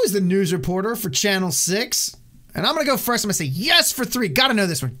 who is the news reporter for Channel 6? And I'm going to go first. I'm going to say yes for 3. Got to know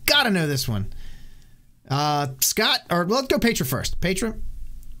this one. Got to know this one. Scott, or let's go Petra first. Petra?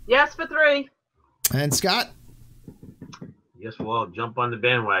 Yes for 3. And Scott? Yes, well, jump on the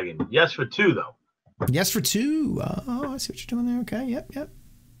bandwagon. Yes for 2, though. Yes for 2. Oh, I see what you're doing there. Okay, yep.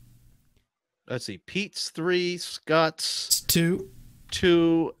 Let's see. Pete's 3, Scott's It's 2.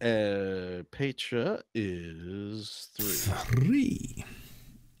 2, Petra is 3. 3.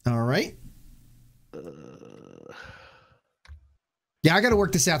 All right. Yeah, I got to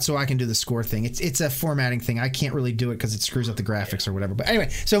work this out so I can do the score thing. It's a formatting thing. I can't really do it because it screws up the graphics or whatever. But anyway,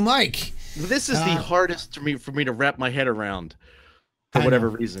 so Mike, this is the hardest for me to wrap my head around for whatever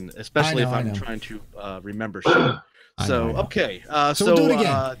reason, especially if I'm trying to remember shit. So okay, so we'll do it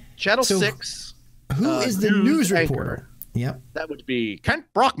again. Channel 6. Who is the news anchor. reporter? Yep, that would be Kent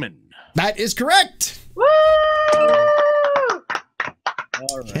Brockman. That is correct. Woo! All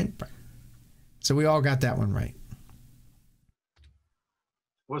right. Kent. So we all got that one right.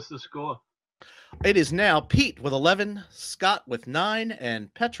 What's the score? It is now Pete with 11, Scott with 9,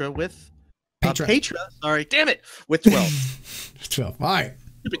 and Petra with Petra. Sorry, damn it, with 12. 12. All right.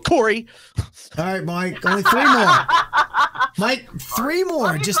 Stupid Corey. All right, Mike. Only 3 more. Mike, 3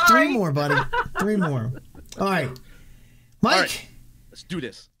 more. Just 3 more, buddy. 3 more. All right. Mike. All right. Let's do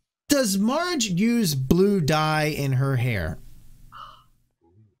this. Does Marge use blue dye in her hair?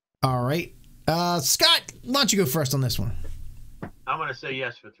 All right. Scott, why don't you go first on this one? I'm going to say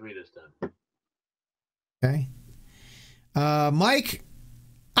yes for 3 this time. Okay. Mike,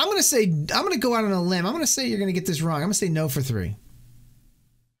 I'm going to go out on a limb. I'm going to say you're going to get this wrong. I'm going to say no for 3.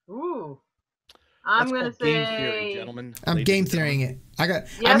 Ooh. I'm going to say game theory, gentlemen. I'm game theorying it. Yes,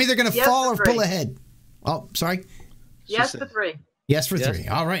 I'm either going to fall or 3. pull ahead. Oh, sorry. Yes for 3. Yes for 3.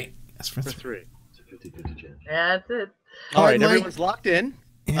 All right. Yes for 3. That's it. All right, Mike. everyone's locked in.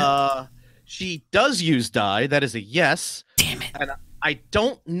 Yeah. She does use die. That is a yes. Damn it. And I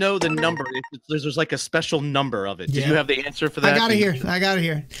don't know the number. There's like a special number of it. Did Yeah. you have the answer for that? I got it here.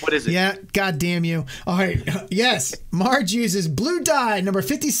 What is it? Yeah, god damn you. All right. Yes, Marge uses blue dye number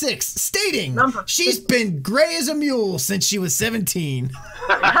 56, stating she's been gray as a mule since she was 17.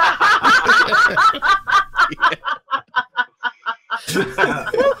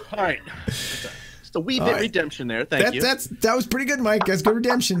 All right. Just a wee bit redemption there. Thank you. That was pretty good, Mike. That's good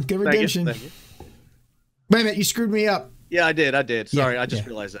redemption. Good redemption. Thank you. Wait a minute, you screwed me up. Yeah, I did. Sorry, I just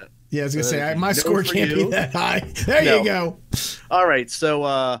realized that. Yeah, I was going to say, my score can't be that high. There you go. All right,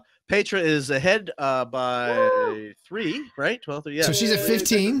 so Petra is ahead by 3, right? 12, yeah. So she's at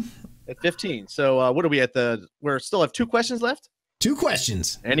 15. At 15. So what are we at we still have 2 questions left? 2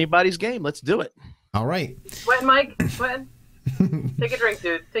 questions. Anybody's game. Let's do it. All right. Sweat, Mike. Sweat. Take a drink,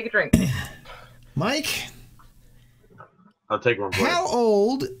 dude. Take a drink. Mike. I'll take one. How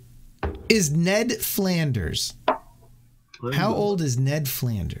old is Ned Flanders? How old is Ned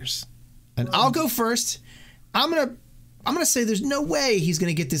Flanders? And I'll go first. I'm gonna say there's no way he's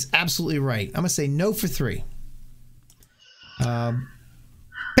gonna get this absolutely right. I'm gonna say no for 3. Petra,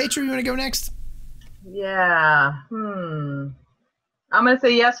 you wanna go next? Yeah. I'm gonna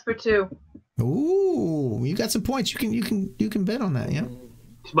say yes for 2. Ooh, you got some points. You can bet on that, yeah.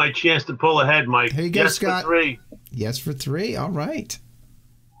 It's my chance to pull ahead, Mike. Here you go, yes Scott. For 3. Yes for 3. All right.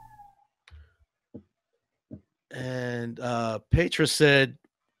 And Petra said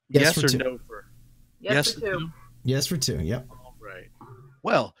yes or 2. no for yes for 2. Yes for 2. Yep. All right.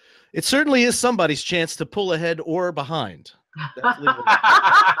 Well, it certainly is somebody's chance to pull ahead or behind. Wait a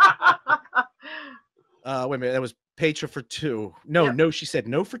minute. That was Petra for 2. No, she said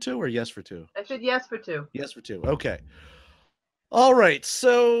no for 2 or yes for 2? I said yes for 2. Yes for 2. Okay. All right.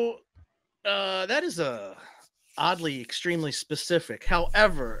 So that is oddly extremely specific.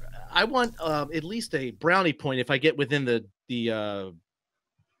 However, I want at least a brownie point if I get within the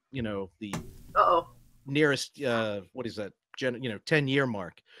nearest what is that 10-year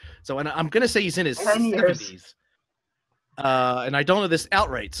mark. So and I'm gonna say he's in his 70s. And I don't know this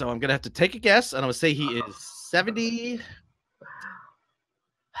outright, so I'm gonna have to take a guess, and I'm gonna say he is 70.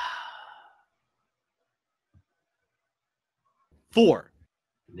 Four.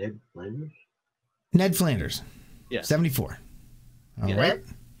 Ned Flanders? Ned Flanders. Yeah. 74. All right.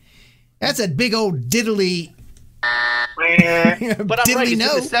 That's a big old diddly. But I'm right. He's in the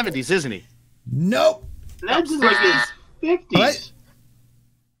 70s, isn't he? Nope. Ned's in like his 50s. What?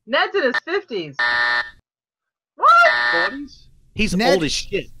 Ned's in his 50s. What? 40s? He's old as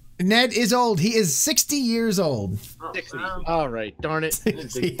shit. Ned is old. He is 60 years old. 60. All right. Darn it.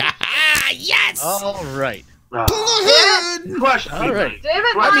 Yes. All right. Question. All right. Damn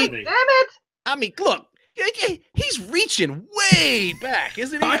it, Mike. Damn it. I mean, look. He's reaching way back,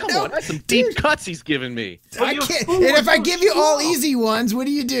 isn't he? I Come know. on, that's some deep cuts he's giving me. I can't. And if I give you all easy ones, what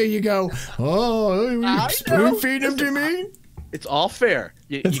do? You go, oh, spoon feed them to me? It's all fair.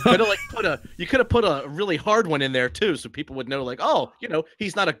 You could have put a really hard one in there too, so people would know, like, oh,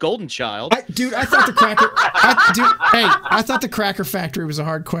 he's not a golden child. Dude, I thought the cracker. I thought the Cracker Factory was a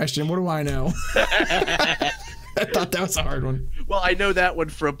hard question. What do I know? I thought that was a hard one. Well, I know that one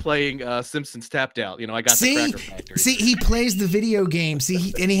from playing Simpsons Tapped Out. I got the Cracker Factory. See, he plays the video game.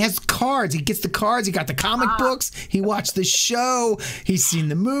 See, and he has cards. He gets the cards. He got the comic books. He watched the show. He's seen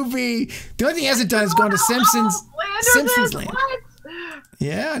the movie. The only thing he hasn't done is gone to Simpsons Land.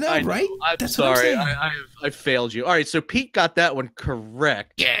 Yeah, I know, right? I'm sorry. I failed you. All right, so Pete got that one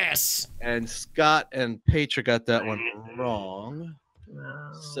correct. Yes. And Scott and Petra got that one wrong.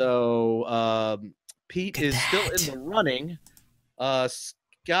 No. So Pete is still in the running.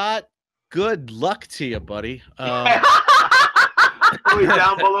 Scott, good luck to you, buddy. Are we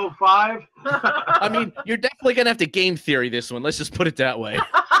down below 5? I mean, you're definitely gonna have to game theory this one. Let's just put it that way.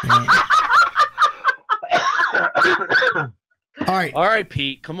 All right,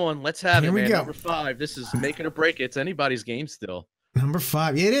 Pete. Come on, let's have it, man. Number 5. This is make it or break it. It's anybody's game still. Number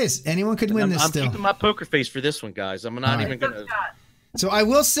 5. Yeah, it is. Anyone could win this. I'm keeping my poker face for this one, guys. I'm not even gonna. So I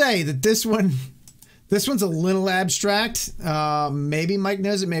will say that this one's a little abstract. Maybe Mike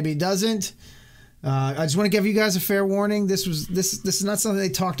knows it, maybe he doesn't. I just want to give you guys a fair warning. This is not something they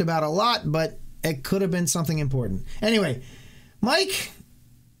talked about a lot, but it could have been something important. Anyway, Mike,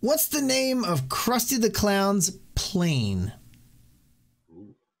 what's the name of Krusty the Clown's plane?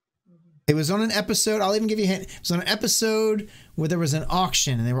 It was on an episode. I'll even give you a hint. It was on an episode where there was an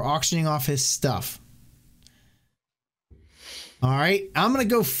auction and they were auctioning off his stuff. All right. I'm going to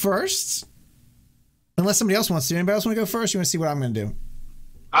go first. Unless somebody else wants to. Anybody else want to go first? You want to see what I'm going to do?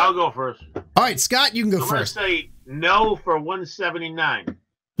 I'll go first. All right, Scott, you can go I'm first. I'm going to say no for 179.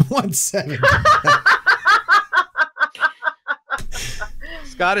 179.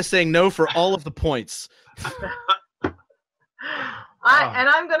 Scott is saying no for all of the points. And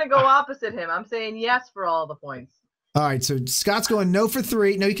I'm going to go opposite him. I'm saying yes for all the points. All right, so Scott's going no for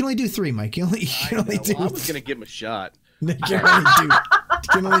 3. No, you can only do 3, Mike. You can only do. Well, I was going to give him a shot. You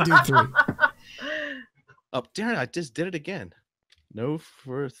can only do 3. Oh, darn! I just did it again. No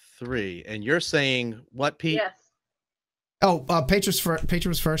for 3, and you're saying what, Pete? Yes. Oh, Petra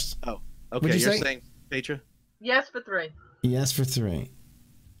was first. Oh, okay. You're saying Petra? Yes for 3. Yes for 3.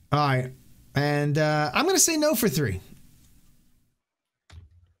 All right, and I'm going to say no for 3.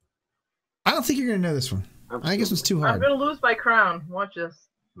 I don't think you're going to know this one. I think this one's too hard. I'm going to lose my crown. Watch this.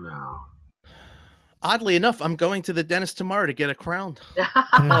 No. Oddly enough, I'm going to the dentist tomorrow to get a crown.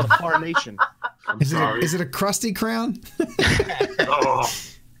 Oh, Carnation. Is it a crusty crown? Oh.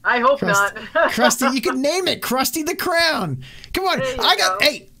 I hope not. Krusty, you can name it Krusty the Crown. Come on.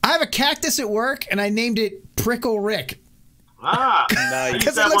 I have a cactus at work and I named it Prickle Rick. Ah, nice.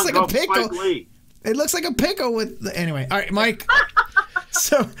 Because it looks like a pickle. It looks like a pickle with anyway. All right, Mike.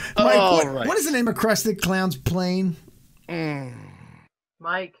 So Mike, what is the name of Krusty the Clown's plane?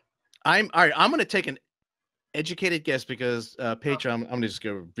 Mike. All right, I'm gonna take an educated guess because Petra, I'm just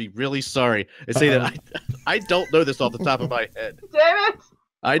gonna be really sorry and say that I don't know this off the top of my head. Damn it!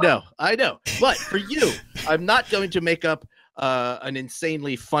 I know. But for you, I'm not going to make up an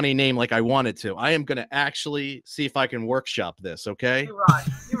insanely funny name like I wanted to. I am going to actually see if I can workshop this, okay? You rock.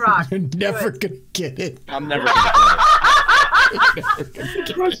 You rock. You're never going to get it. I'm never going to get it.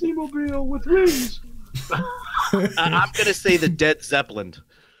 Krusty Mobile with wings. I'm going to say the Dead Zeppelin.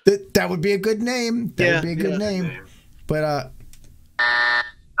 That would be a good name. That would be a good name. But,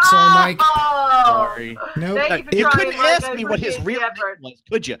 Oh, sorry, Mike. Sorry. Nope. You couldn't ask me what his real name was,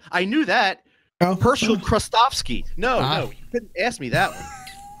 could you? I knew that. Oh. Herschel Krustovsky. No, you couldn't ask me that one.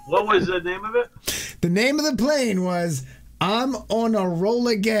 What was the name of it? The name of the plane was I'm on a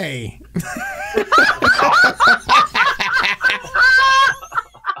roller gay.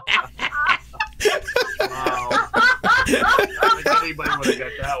 Wow. I think anybody would have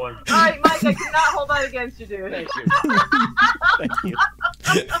got that one. All right, Mike, I cannot hold that against you, dude. Thank you. Thank you.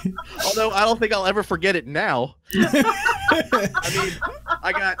 Although I don't think I'll ever forget it now. I mean,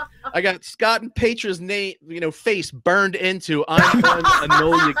 I got Scott and Petra's name, face burned into I'm on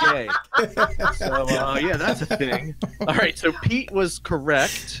Enola Gay. So yeah, that's a thing. All right, so Pete was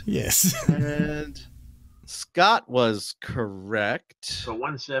correct. Yes. And Scott was correct. So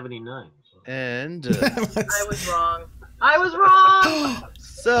 179. And I was wrong. I was wrong.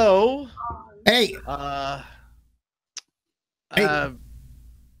 So hey. Go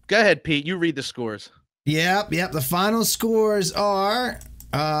ahead, Pete. You read the scores. Yep. The final scores are.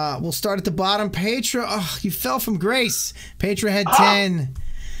 We'll start at the bottom. Petra, you fell from grace. Petra had 10.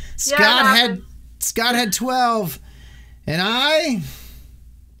 Scott had 12, and I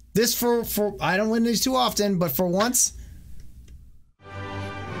don't win these too often, but for once,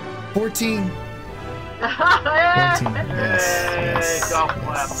 14. 14. Yes.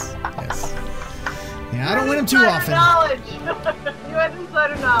 Yeah, I don't win them too often. You had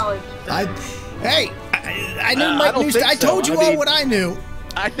insider knowledge. I knew Mike knew. I told you all what I knew.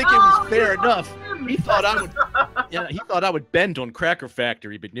 I think it was fair enough. He thought I would. Yeah, he thought I would bend on Cracker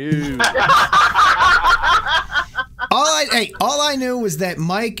Factory, but no. All I knew was that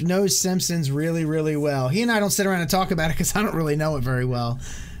Mike knows Simpsons really, really well. He and I don't sit around and talk about it because I don't really know it very well.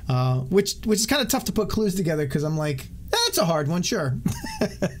 Which is kind of tough to put clues together because I'm like, that's a hard one, sure.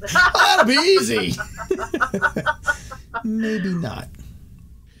 That'll be easy. Maybe not.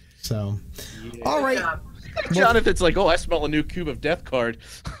 So, yeah. All right. Jonathan's like, I smell a new Cube of Death card.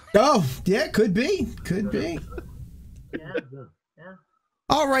 Oh, yeah, could be. Yeah.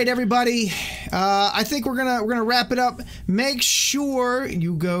 All right, everybody. I think we're gonna wrap it up. Make sure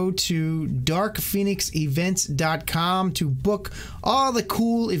you go to darkpheonixevents.com to book all the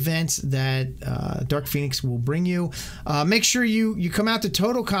cool events that Dark Pheonix will bring you. Make sure you come out to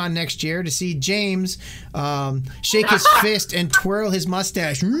Totalcon next year to see James shake his fist and twirl his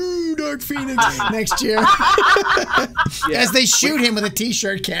mustache. Dark Pheonix next year. As they shoot him with a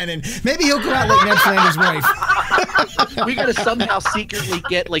t-shirt cannon. Maybe he'll go out like Ned Flanders' wife. We gotta somehow secretly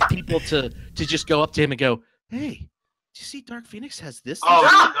get like people to just go up to him and go, "Hey, you see Dark Pheonix has this? Oh,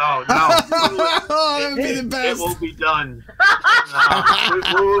 no. Oh, that would be the best. It will be done.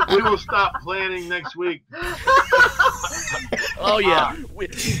 We will stop planning next week. Oh yeah,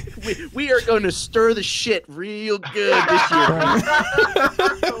 we are going to stir the shit real good this year.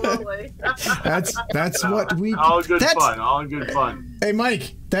 Absolutely. That's what we. All good fun. All good fun. Hey,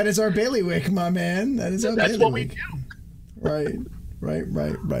 Mike, that is our bailiwick, my man. That is our bailiwick. That's what we do. Right. Well,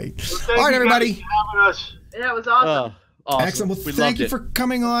 All right, everybody. For having us. Yeah, it was awesome. Awesome. Excellent. Well, We thank loved you it. for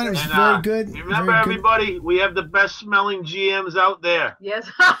coming on. It was And, very good. Remember, very good. everybody, we have the best smelling GMs out there. Yes.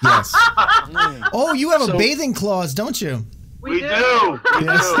 Yes. Mm. Oh, you have a So- bathing clause, don't you? We do. We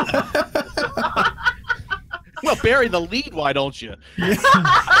Yes. do. Well, bury the lead, why don't you?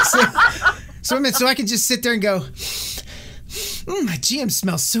 So I can just sit there and go, my GM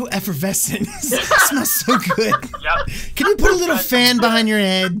smells so effervescent. It smells so good. Yep. Can you put a little fan behind your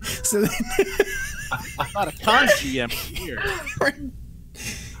head? So that Not a con GM here.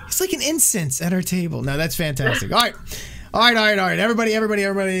 it's like an incense at our table. No, that's fantastic. All right.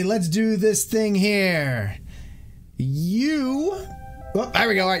 Everybody. Let's do this thing here. There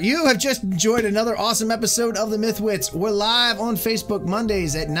we go. All right. You have just enjoyed another awesome episode of the MythWits. We're live on Facebook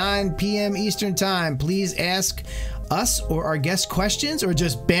Mondays at 9 p.m. Eastern Time. Please ask us or our guest questions or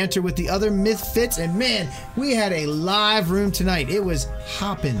just banter with the other MythFits. And man, we had a live room tonight. It was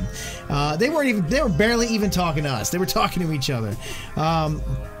hopping. They were barely even talking to us. They were talking to each other.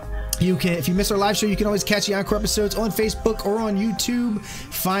 If you miss our live show, you can always catch the encore episodes on Facebook or on YouTube.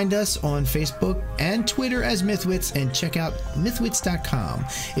 Find us on Facebook and Twitter as MythWits and check out MythWits.com.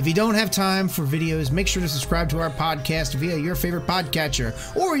 If you don't have time for videos, make sure to subscribe to our podcast via your favorite podcatcher,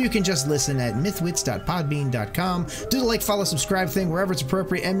 or you can just listen at MythWits.podbean.com. Do the like, follow, subscribe thing wherever it's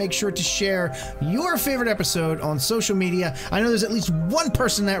appropriate, and make sure to share your favorite episode on social media. I know there's at least one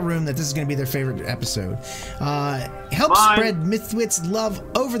person in that room that this is going to be their favorite episode. Help spread MythWits love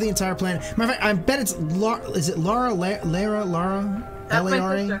over the entire planet. Matter of fact, I bet it's Laura. Is it Laura? Lara? That's my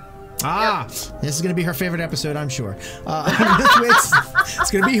L-A-R-A? sister. This is going to be her favorite episode, I'm sure. MythWits,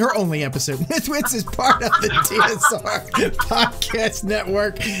 it's going to be her only episode. MythWits is part of the TSR Podcast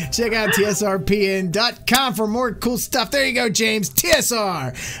Network. Check out TSRPN.com for more cool stuff. There you go, James.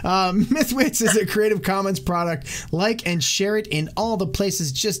 TSR. MythWits is a Creative Commons product. Like and share it in all the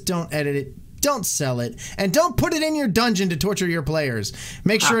places. Just don't edit it. Don't sell it, and don't put it in your dungeon to torture your players.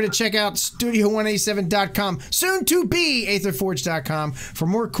 Make sure to check out Studio187.com, soon to be AetherForge.com for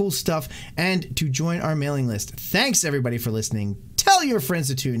more cool stuff and to join our mailing list. Thanks, everybody, for listening. Tell your friends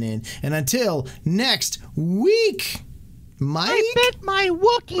to tune in, and until next week, Mike? I bit my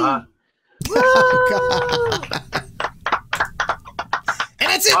Wookiee. Oh, God. And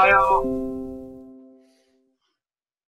that's it. Bye, all.